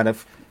just kind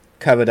of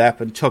covered up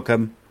and took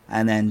him,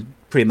 and then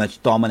pretty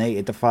much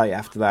dominated the fight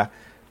after that.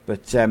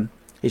 But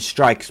his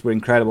strikes were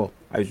incredible.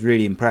 I was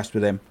really impressed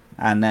with him,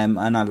 and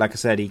like I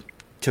said, he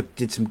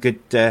did some good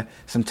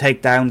some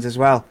takedowns as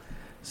well.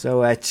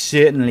 So it's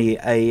certainly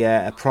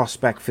a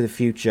prospect for the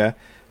future.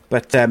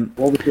 But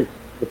what was the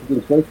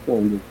significant strike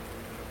landed?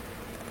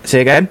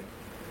 Say again.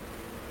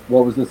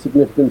 What was the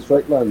significant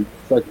strike landed?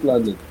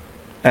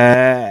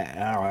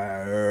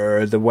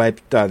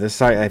 The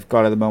site I've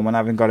got at the moment, I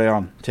haven't got it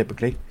on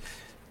typically.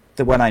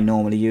 The one I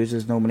normally use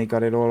has normally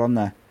got it all on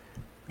there.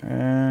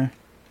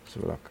 Let's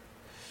have a look.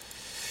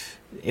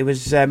 It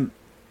was,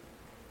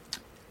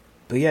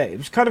 but yeah, it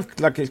was kind of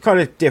like it's kind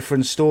of a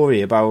different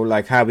story about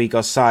like how he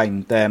got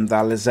signed. That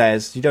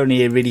Lazez, you don't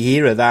really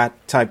hear of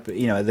that type.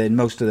 Then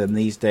most of them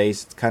these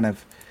days kind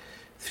of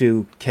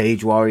through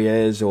Cage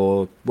Warriors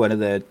or one of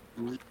the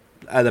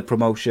other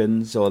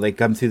promotions, or they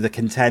come through the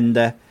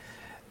Contender.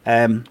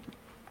 You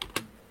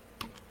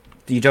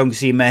don't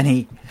see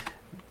many.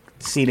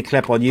 Seen a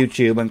clip on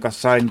YouTube and got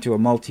signed to a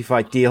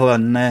multi-fight deal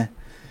on. Oh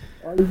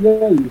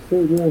yeah, you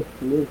see, yeah.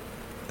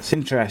 It's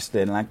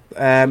interesting. Like,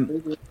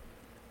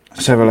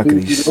 let's have a look at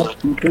these.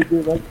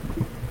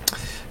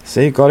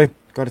 See, got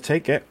to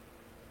take it.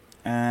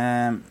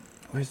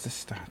 Where's the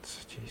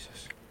stats?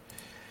 Jesus,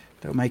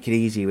 don't make it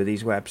easy with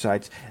these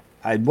websites.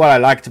 What I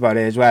liked about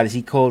it as well is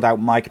he called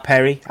out Mike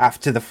Perry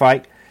after the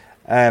fight,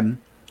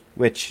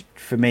 which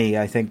for me,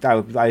 I think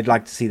I'd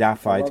like to see that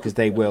fight because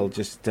they will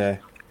just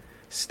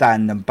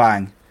stand and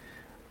bang.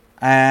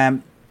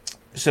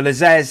 So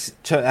Lazez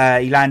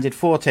he landed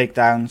 4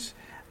 takedowns,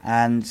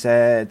 and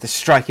the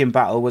striking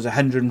battle was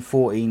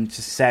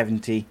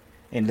 114-70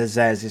 in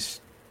Lazez's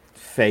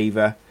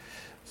favour.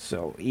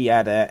 So he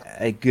had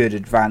a good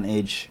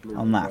advantage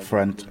on that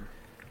front.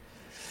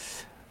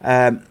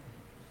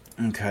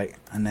 Okay,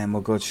 and then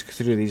we'll go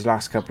through these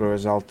last couple of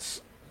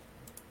results.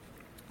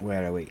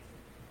 Where are we?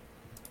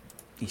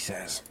 He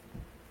says.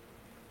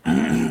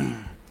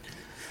 And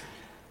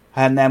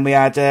then we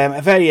had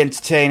a very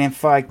entertaining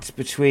fight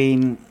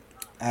between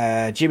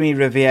Jimmy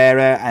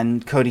Rivera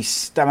and Cody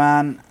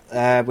Stamann,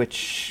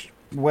 which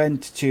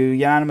went to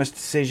unanimous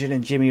decision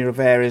in Jimmy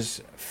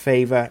Rivera's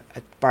favour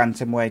at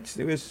bantamweight.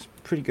 It was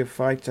a pretty good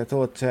fight. I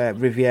thought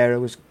Rivera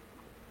was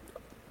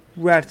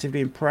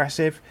relatively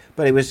impressive,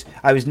 but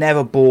I was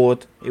never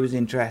bored. It was an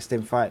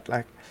interesting fight,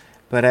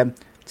 but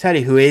tell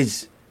you who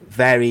is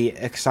very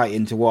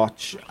exciting to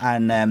watch,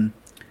 and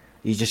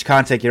you just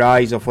can't take your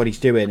eyes off what he's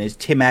doing, is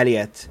Tim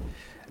Elliott,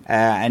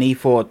 and he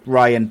fought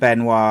Ryan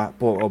Benoit,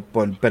 or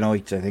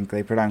Benoit, I think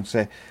they pronounce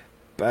it.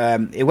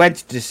 It went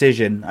to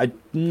decision. I'm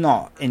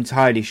not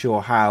entirely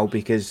sure how,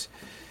 because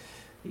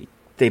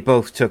they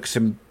both took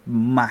some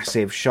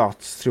massive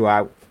shots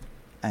throughout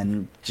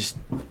and just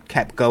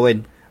kept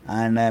going.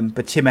 And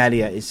but Tim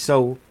Elliott is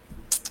so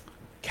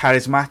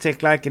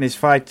charismatic, like in his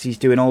fights. He's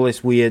doing all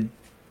this weird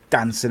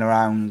dancing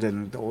around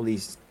and all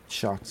these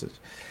shots.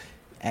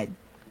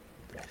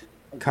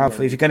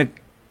 Careful, if you're gonna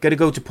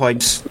go to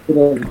points.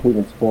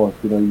 Including sports,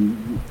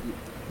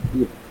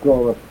 you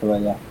grow up to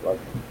play that. Like,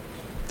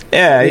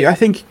 yeah, I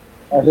think.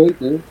 I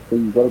hate it, but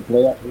you've got to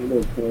play it.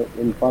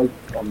 In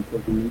fights on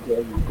social media,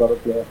 you've got to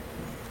play it.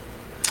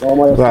 All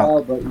my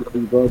style, but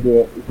you've got to do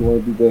it if you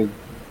want to be big.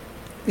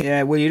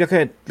 Yeah, well, you look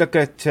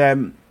at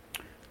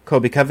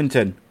Colby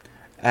Covington.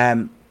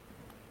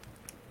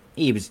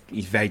 He's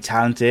very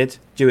talented,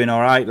 doing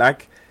all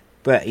right,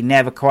 but he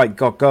never quite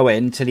got going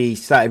until he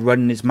started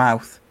running his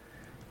mouth,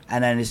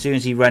 and then as soon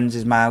as he runs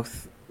his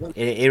mouth,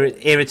 it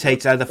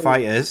irritates other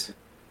fighters,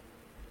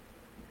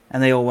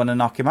 and they all want to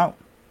knock him out.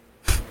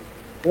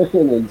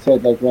 Listen, he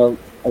said, well,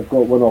 I've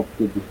got one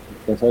option.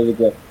 That's either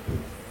get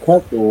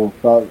cut or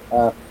start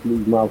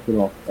absolutely mouthing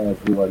off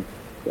everyone.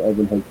 So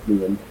everyone hates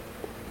me. And,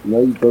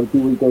 you've got to do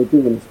what you've got to do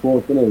in the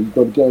sport, You've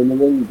got to get in the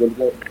ring,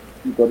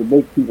 you've got to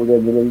make people get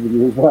in the ring with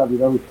you as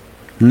well,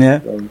 Yeah.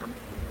 So,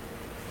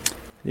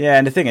 yeah,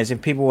 and the thing is,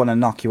 if people want to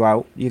knock you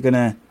out, you're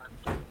gonna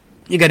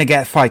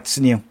get fights,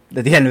 at the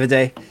end of the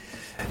day.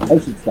 I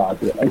should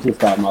start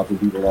mouthing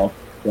people off.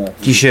 Yeah.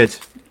 You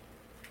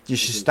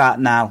should start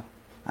now,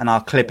 and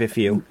I'll clip it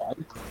for you.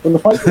 When the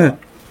fight's on.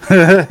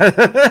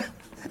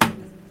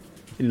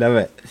 You love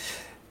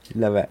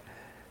it.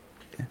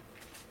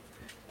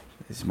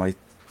 This is my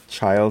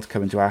child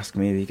coming to ask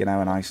me if he can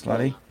have an ice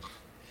lolly.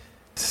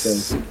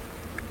 It's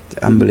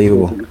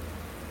unbelievable.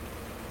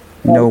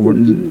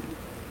 Ready,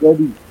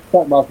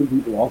 start mouthing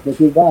people off. They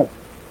feel bad.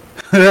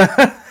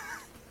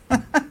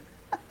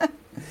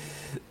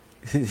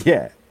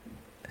 Yeah.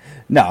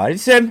 No,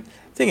 it's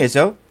thing is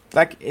though,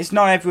 it's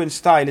not everyone's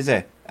style, is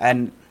it?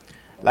 And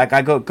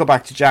I go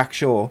back to Jack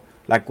Shaw.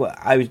 When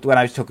I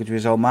was talking to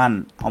his old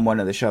man on one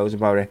of the shows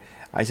about it,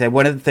 I said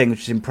one of the things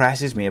which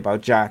impresses me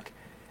about Jack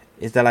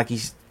is that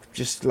he's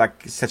just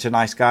such a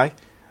nice guy.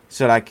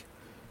 So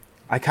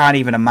I can't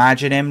even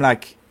imagine him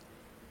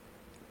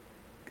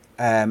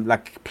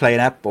playing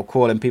up or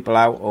calling people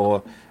out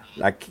or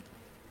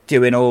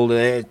doing all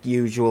the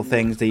usual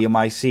things that you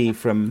might see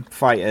from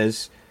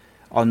fighters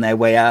on their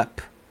way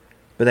up.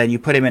 But then you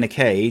put him in a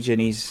cage and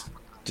he's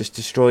just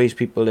destroys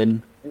people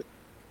in.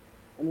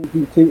 I mean,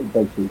 he's treated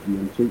by Shaky,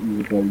 and Shaky's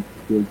a very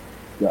good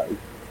guy.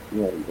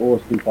 He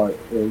obviously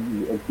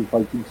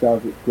fights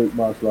himself. It's great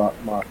martial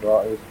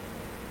artist.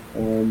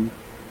 And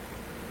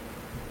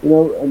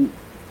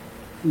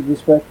he's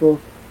respectful,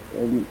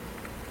 and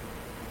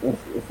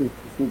it's a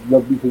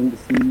lovely thing to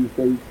see these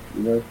days,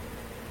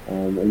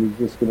 and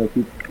he's gonna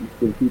keep.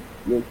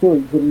 Sure,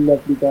 he's a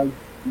lovely guy.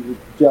 He's a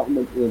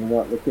gentleman in and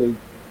out of the cage,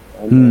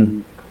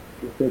 and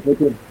just look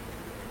at him.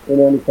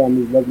 Any time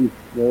he's lovely.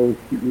 They always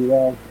keep me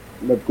well.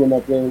 Love going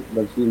up there.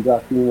 Love seeing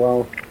Jack doing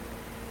well,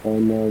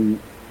 and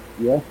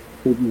I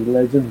think he's a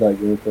legend.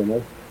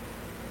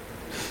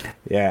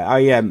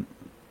 Yeah,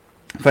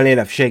 funny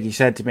enough, Shaky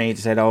said to me,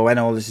 "Oh, when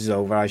all this is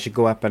over, I should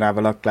go up and have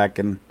a look,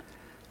 and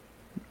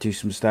do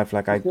some stuff."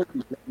 I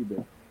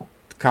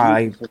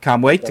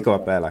can't wait to go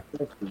up there,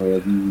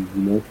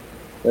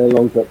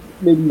 Long trip,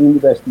 maybe even the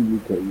best in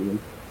the UK,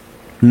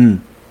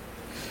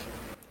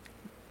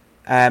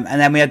 And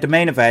then we had the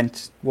main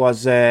event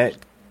was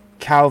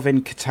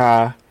Calvin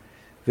Kattar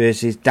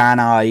versus Dan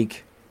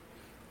Ige.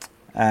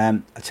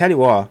 I tell you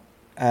what,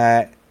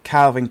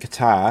 Calvin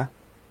Kattar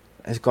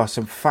has got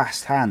some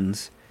fast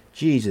hands.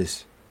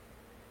 Jesus,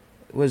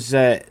 it was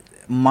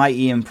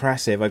mighty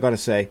impressive, I gotta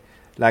say.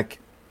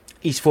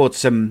 He's fought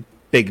some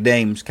big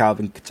names,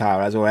 Calvin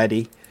Kattar has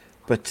already,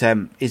 but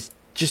it's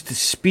just the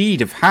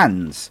speed of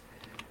hands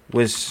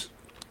was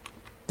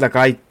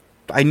I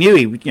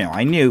knew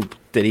I knew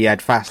that he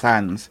had fast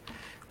hands,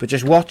 but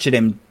just watching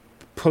him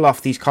pull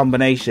off these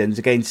combinations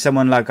against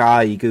someone like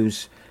Ige,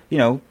 who's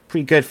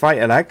pretty good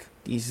fighter,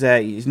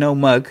 he's no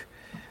mug,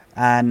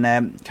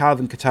 and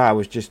Calvin Kattar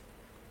was just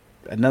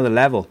another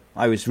level.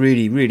 I was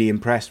really, really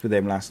impressed with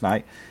him last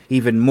night.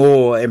 Even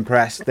more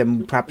impressed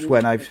than perhaps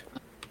when I've.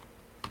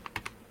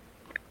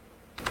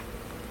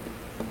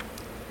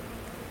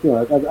 you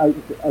know,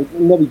 I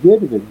never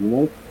heard of him, you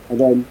know. And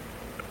then,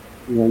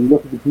 you know, you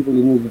look at the people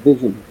in his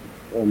division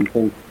and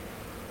think,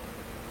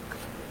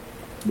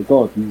 my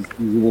God, he's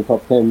in the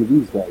top 10 with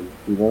these guys,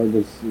 you know.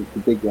 There's the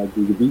big guys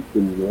who beat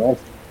in the US.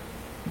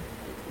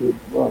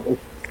 Well, he's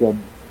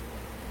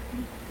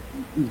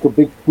got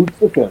big boots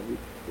to fill,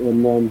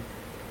 and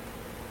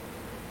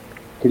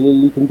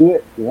clearly can do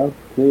it, you know.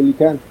 Clearly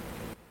can.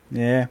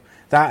 Yeah,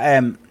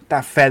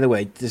 that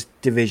featherweight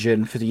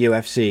division for the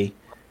UFC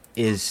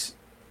is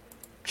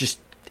just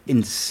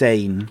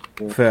insane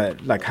for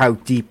like how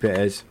deep it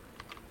is.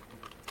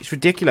 It's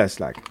ridiculous,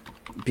 like,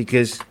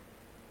 because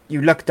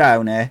you look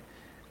down there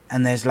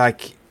and there's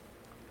like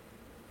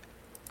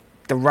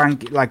the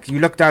rank, like you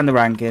look down the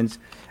rankings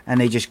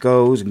and they just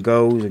goes and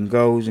goes and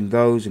goes and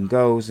goes and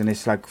goes, and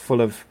it's like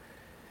full of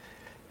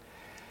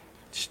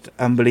just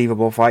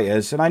unbelievable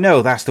fighters. And I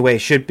know that's the way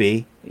it should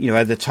be, you know,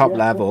 at the top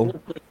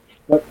level.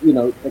 But you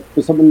know, like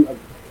for someone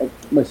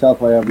like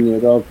myself, I haven't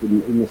heard of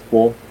in the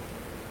sport,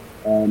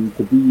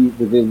 to be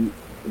within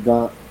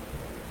that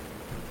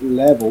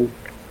level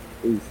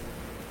is,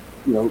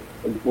 you know,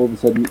 all of a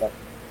sudden,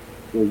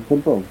 where you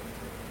come from,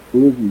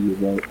 who is he, you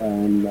know,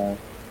 and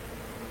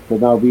to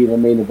now be in a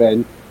main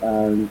event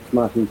and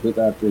smashing shit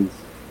up is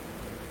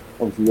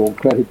obviously all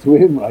credit to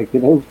him, like,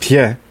 you know.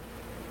 Yeah.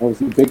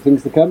 Obviously, big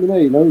things to come,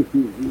 you know. If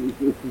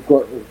you've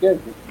got,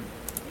 again,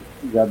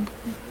 you have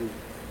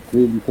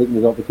really taking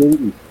his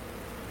opportunities.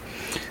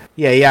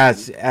 Yeah, he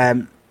has.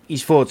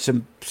 He's fought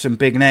some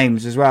big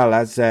names as well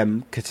as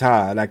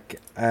Qatar.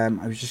 Like,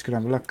 I was just going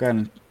to have a look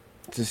and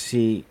to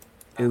see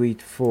who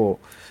he'd fought,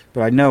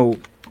 but I know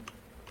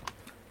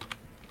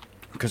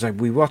because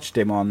we watched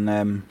him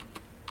on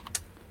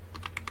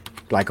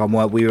like on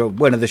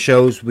one of the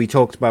shows we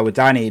talked about with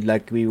Danny.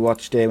 Like, we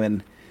watched him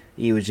and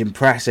he was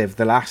impressive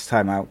the last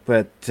time out,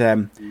 but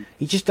I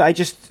just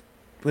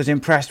was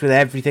impressed with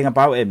everything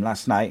about him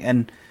last night,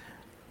 and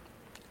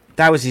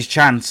that was his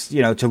chance,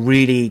 you know, to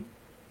really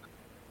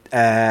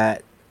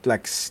like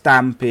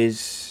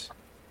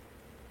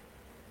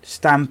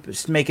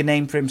make a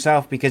name for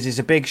himself, because it's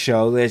a big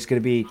show. There's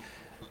going to be,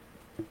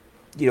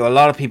 you know, a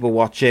lot of people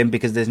watching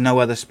because there's no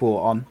other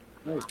sport on.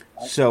 Right.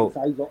 So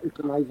it's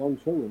an eyes-on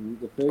show.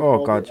 And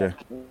oh god, yeah.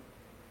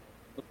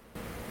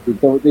 They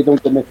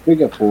don't get much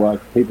bigger for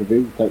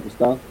pay-per-view type of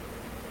stuff.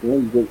 You know,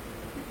 you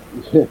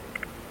go.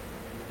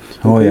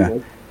 Oh yeah.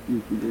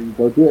 You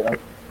go do it.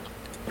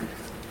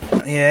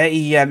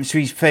 Yeah, so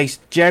he's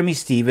faced Jeremy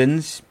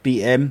Stevens,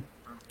 beat him.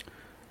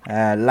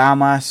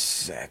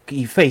 Lamas,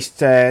 he faced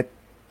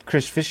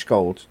Chris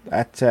Fishgold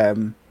at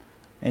in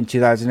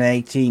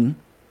 2018,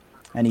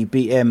 and he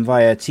beat him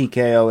via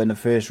TKO in the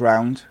first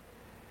round.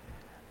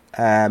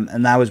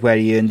 And that was where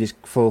he earned his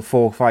full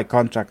 4-fight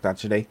contract.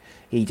 Actually,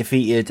 he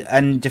defeated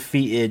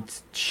undefeated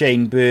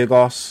Shane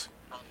Burgos,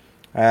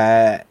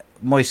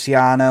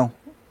 Moisiano.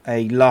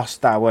 He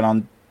lost that one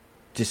on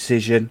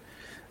decision,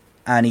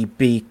 and he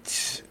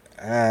beat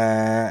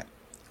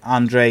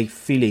Andre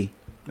Fili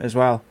as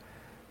well.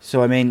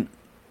 So I mean,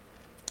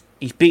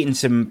 he's beaten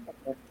some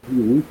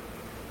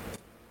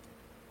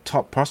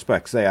top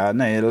prospects there, aren't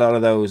they? A lot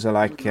of those are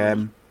like,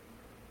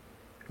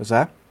 what's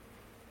that?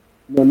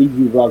 No need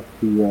you route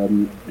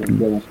to get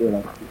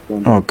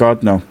oh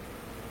God, no.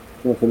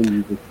 Not something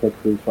you just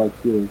take those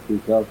fights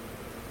yourself.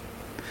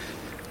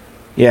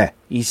 Yeah,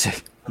 you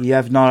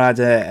have not had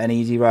an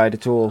easy ride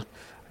at all.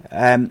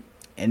 And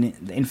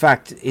in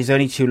fact, his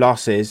only 2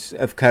 losses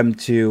have come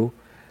to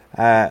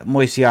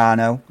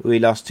Moisiano, who he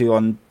lost to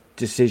on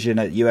decision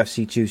at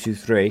UFC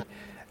 223,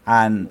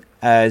 and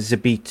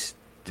Zabit,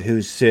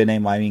 whose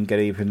surname I ain't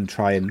gonna even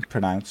try and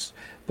pronounce,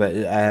 but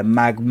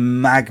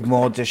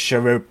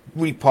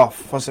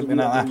Magmordasharipov or something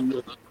like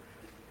that.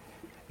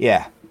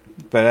 Yeah,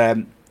 but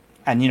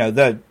and you know,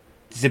 the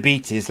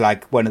Zabit is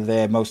like one of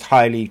their most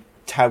highly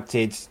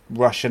touted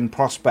Russian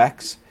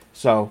prospects,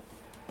 so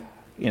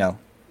you know,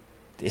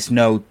 it's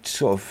no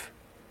sort of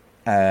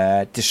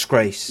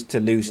disgrace to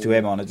lose to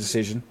him on a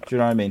decision. Do you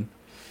know what I mean?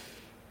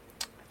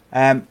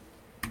 And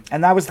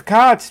that was the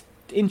card.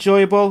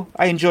 Enjoyable.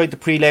 I enjoyed the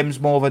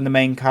prelims more than the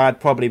main card,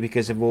 probably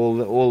because of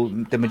all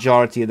the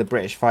majority of the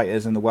British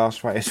fighters and the Welsh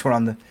fighters were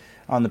on the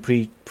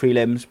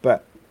prelims.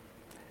 But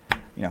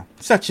you know,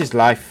 such is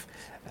life.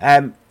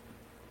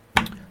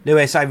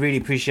 Lewis, I really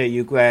appreciate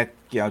you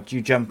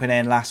you jumping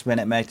in last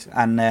minute, mate,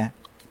 and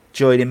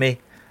joining me,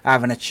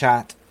 having a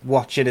chat,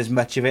 watching as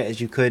much of it as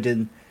you could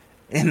in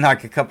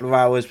like a couple of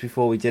hours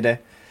before we did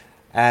it.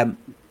 And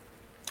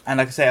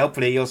like I say,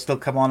 hopefully you'll still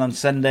come on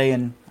Sunday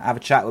and have a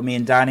chat with me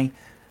and Danny.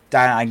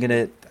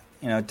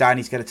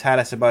 Danny's gonna tell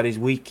us about his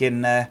week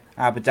in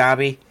Abu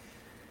Dhabi,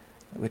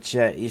 which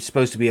is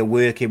supposed to be a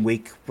working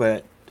week,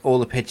 but all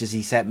the pictures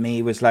he sent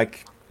me was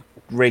like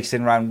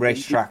racing around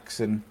racetracks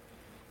and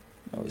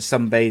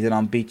sunbathing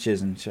on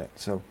beaches and shit.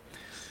 So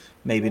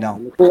maybe not.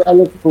 I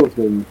look forward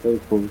to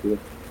it.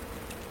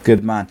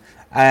 Good man.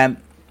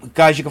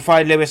 Guys, you can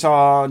find Lewis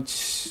on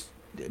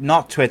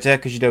not Twitter,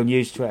 because you don't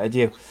use Twitter, do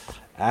you?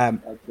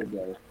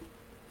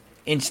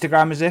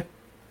 Instagram, is it?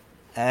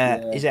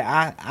 Is it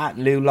at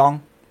Lou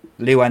Long?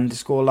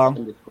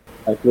 Lou_Long.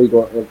 I've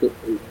got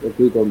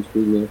on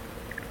screen there.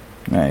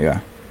 There you go.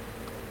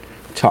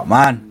 Top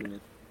man.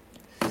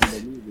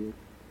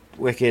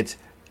 Wicked.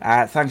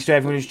 Thanks to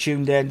everyone who's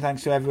tuned in.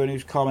 Thanks to everyone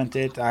who's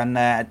commented and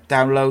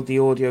download the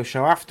audio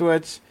show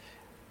afterwards.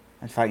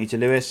 And thank you to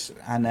Lewis.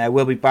 And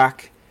we'll be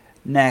back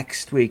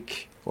next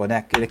week, or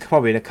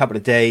probably in a couple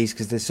of days,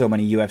 because there's so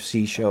many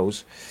UFC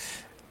shows.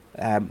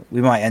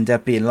 We might end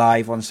up being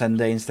live on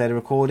Sunday instead of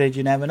recorded.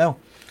 You never know.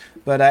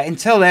 But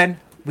until then,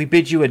 we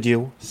bid you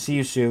adieu. See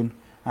you soon.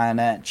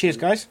 And cheers,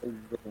 guys.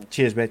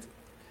 Cheers, mate.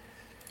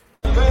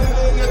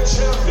 Defending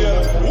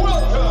champion,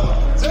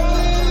 welcome,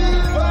 Danny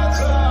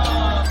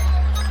Batten.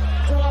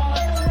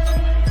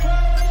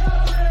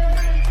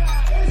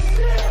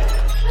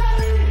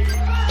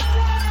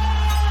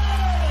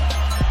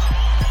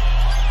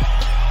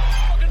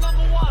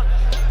 Number one.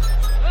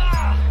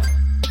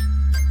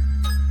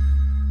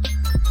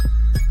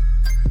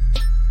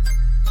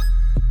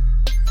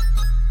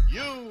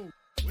 You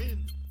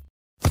win.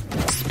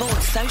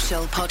 Sports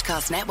Social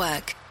Podcast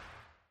Network.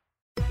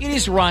 It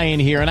is Ryan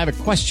here, and I have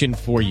a question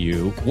for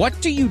you.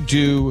 What do you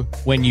do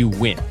when you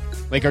win?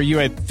 Like, are you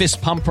a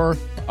fist pumper,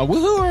 a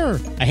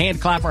woohooer, a hand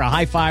clapper, a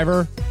high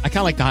fiver? I kind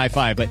of like the high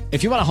five, but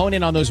if you want to hone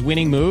in on those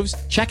winning moves,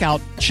 check out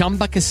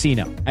Chumba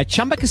Casino. At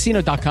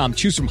ChumbaCasino.com,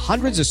 choose from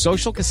hundreds of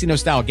social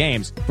casino-style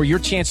games for your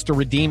chance to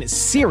redeem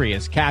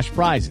serious cash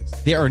prizes.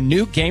 There are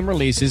new game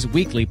releases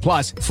weekly,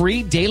 plus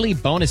free daily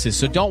bonuses,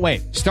 so don't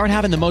wait. Start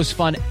having the most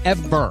fun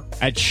ever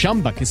at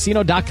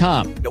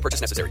ChumbaCasino.com. No purchase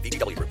necessary.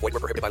 VGW. Void where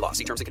prohibited by law.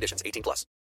 See terms and conditions. 18+.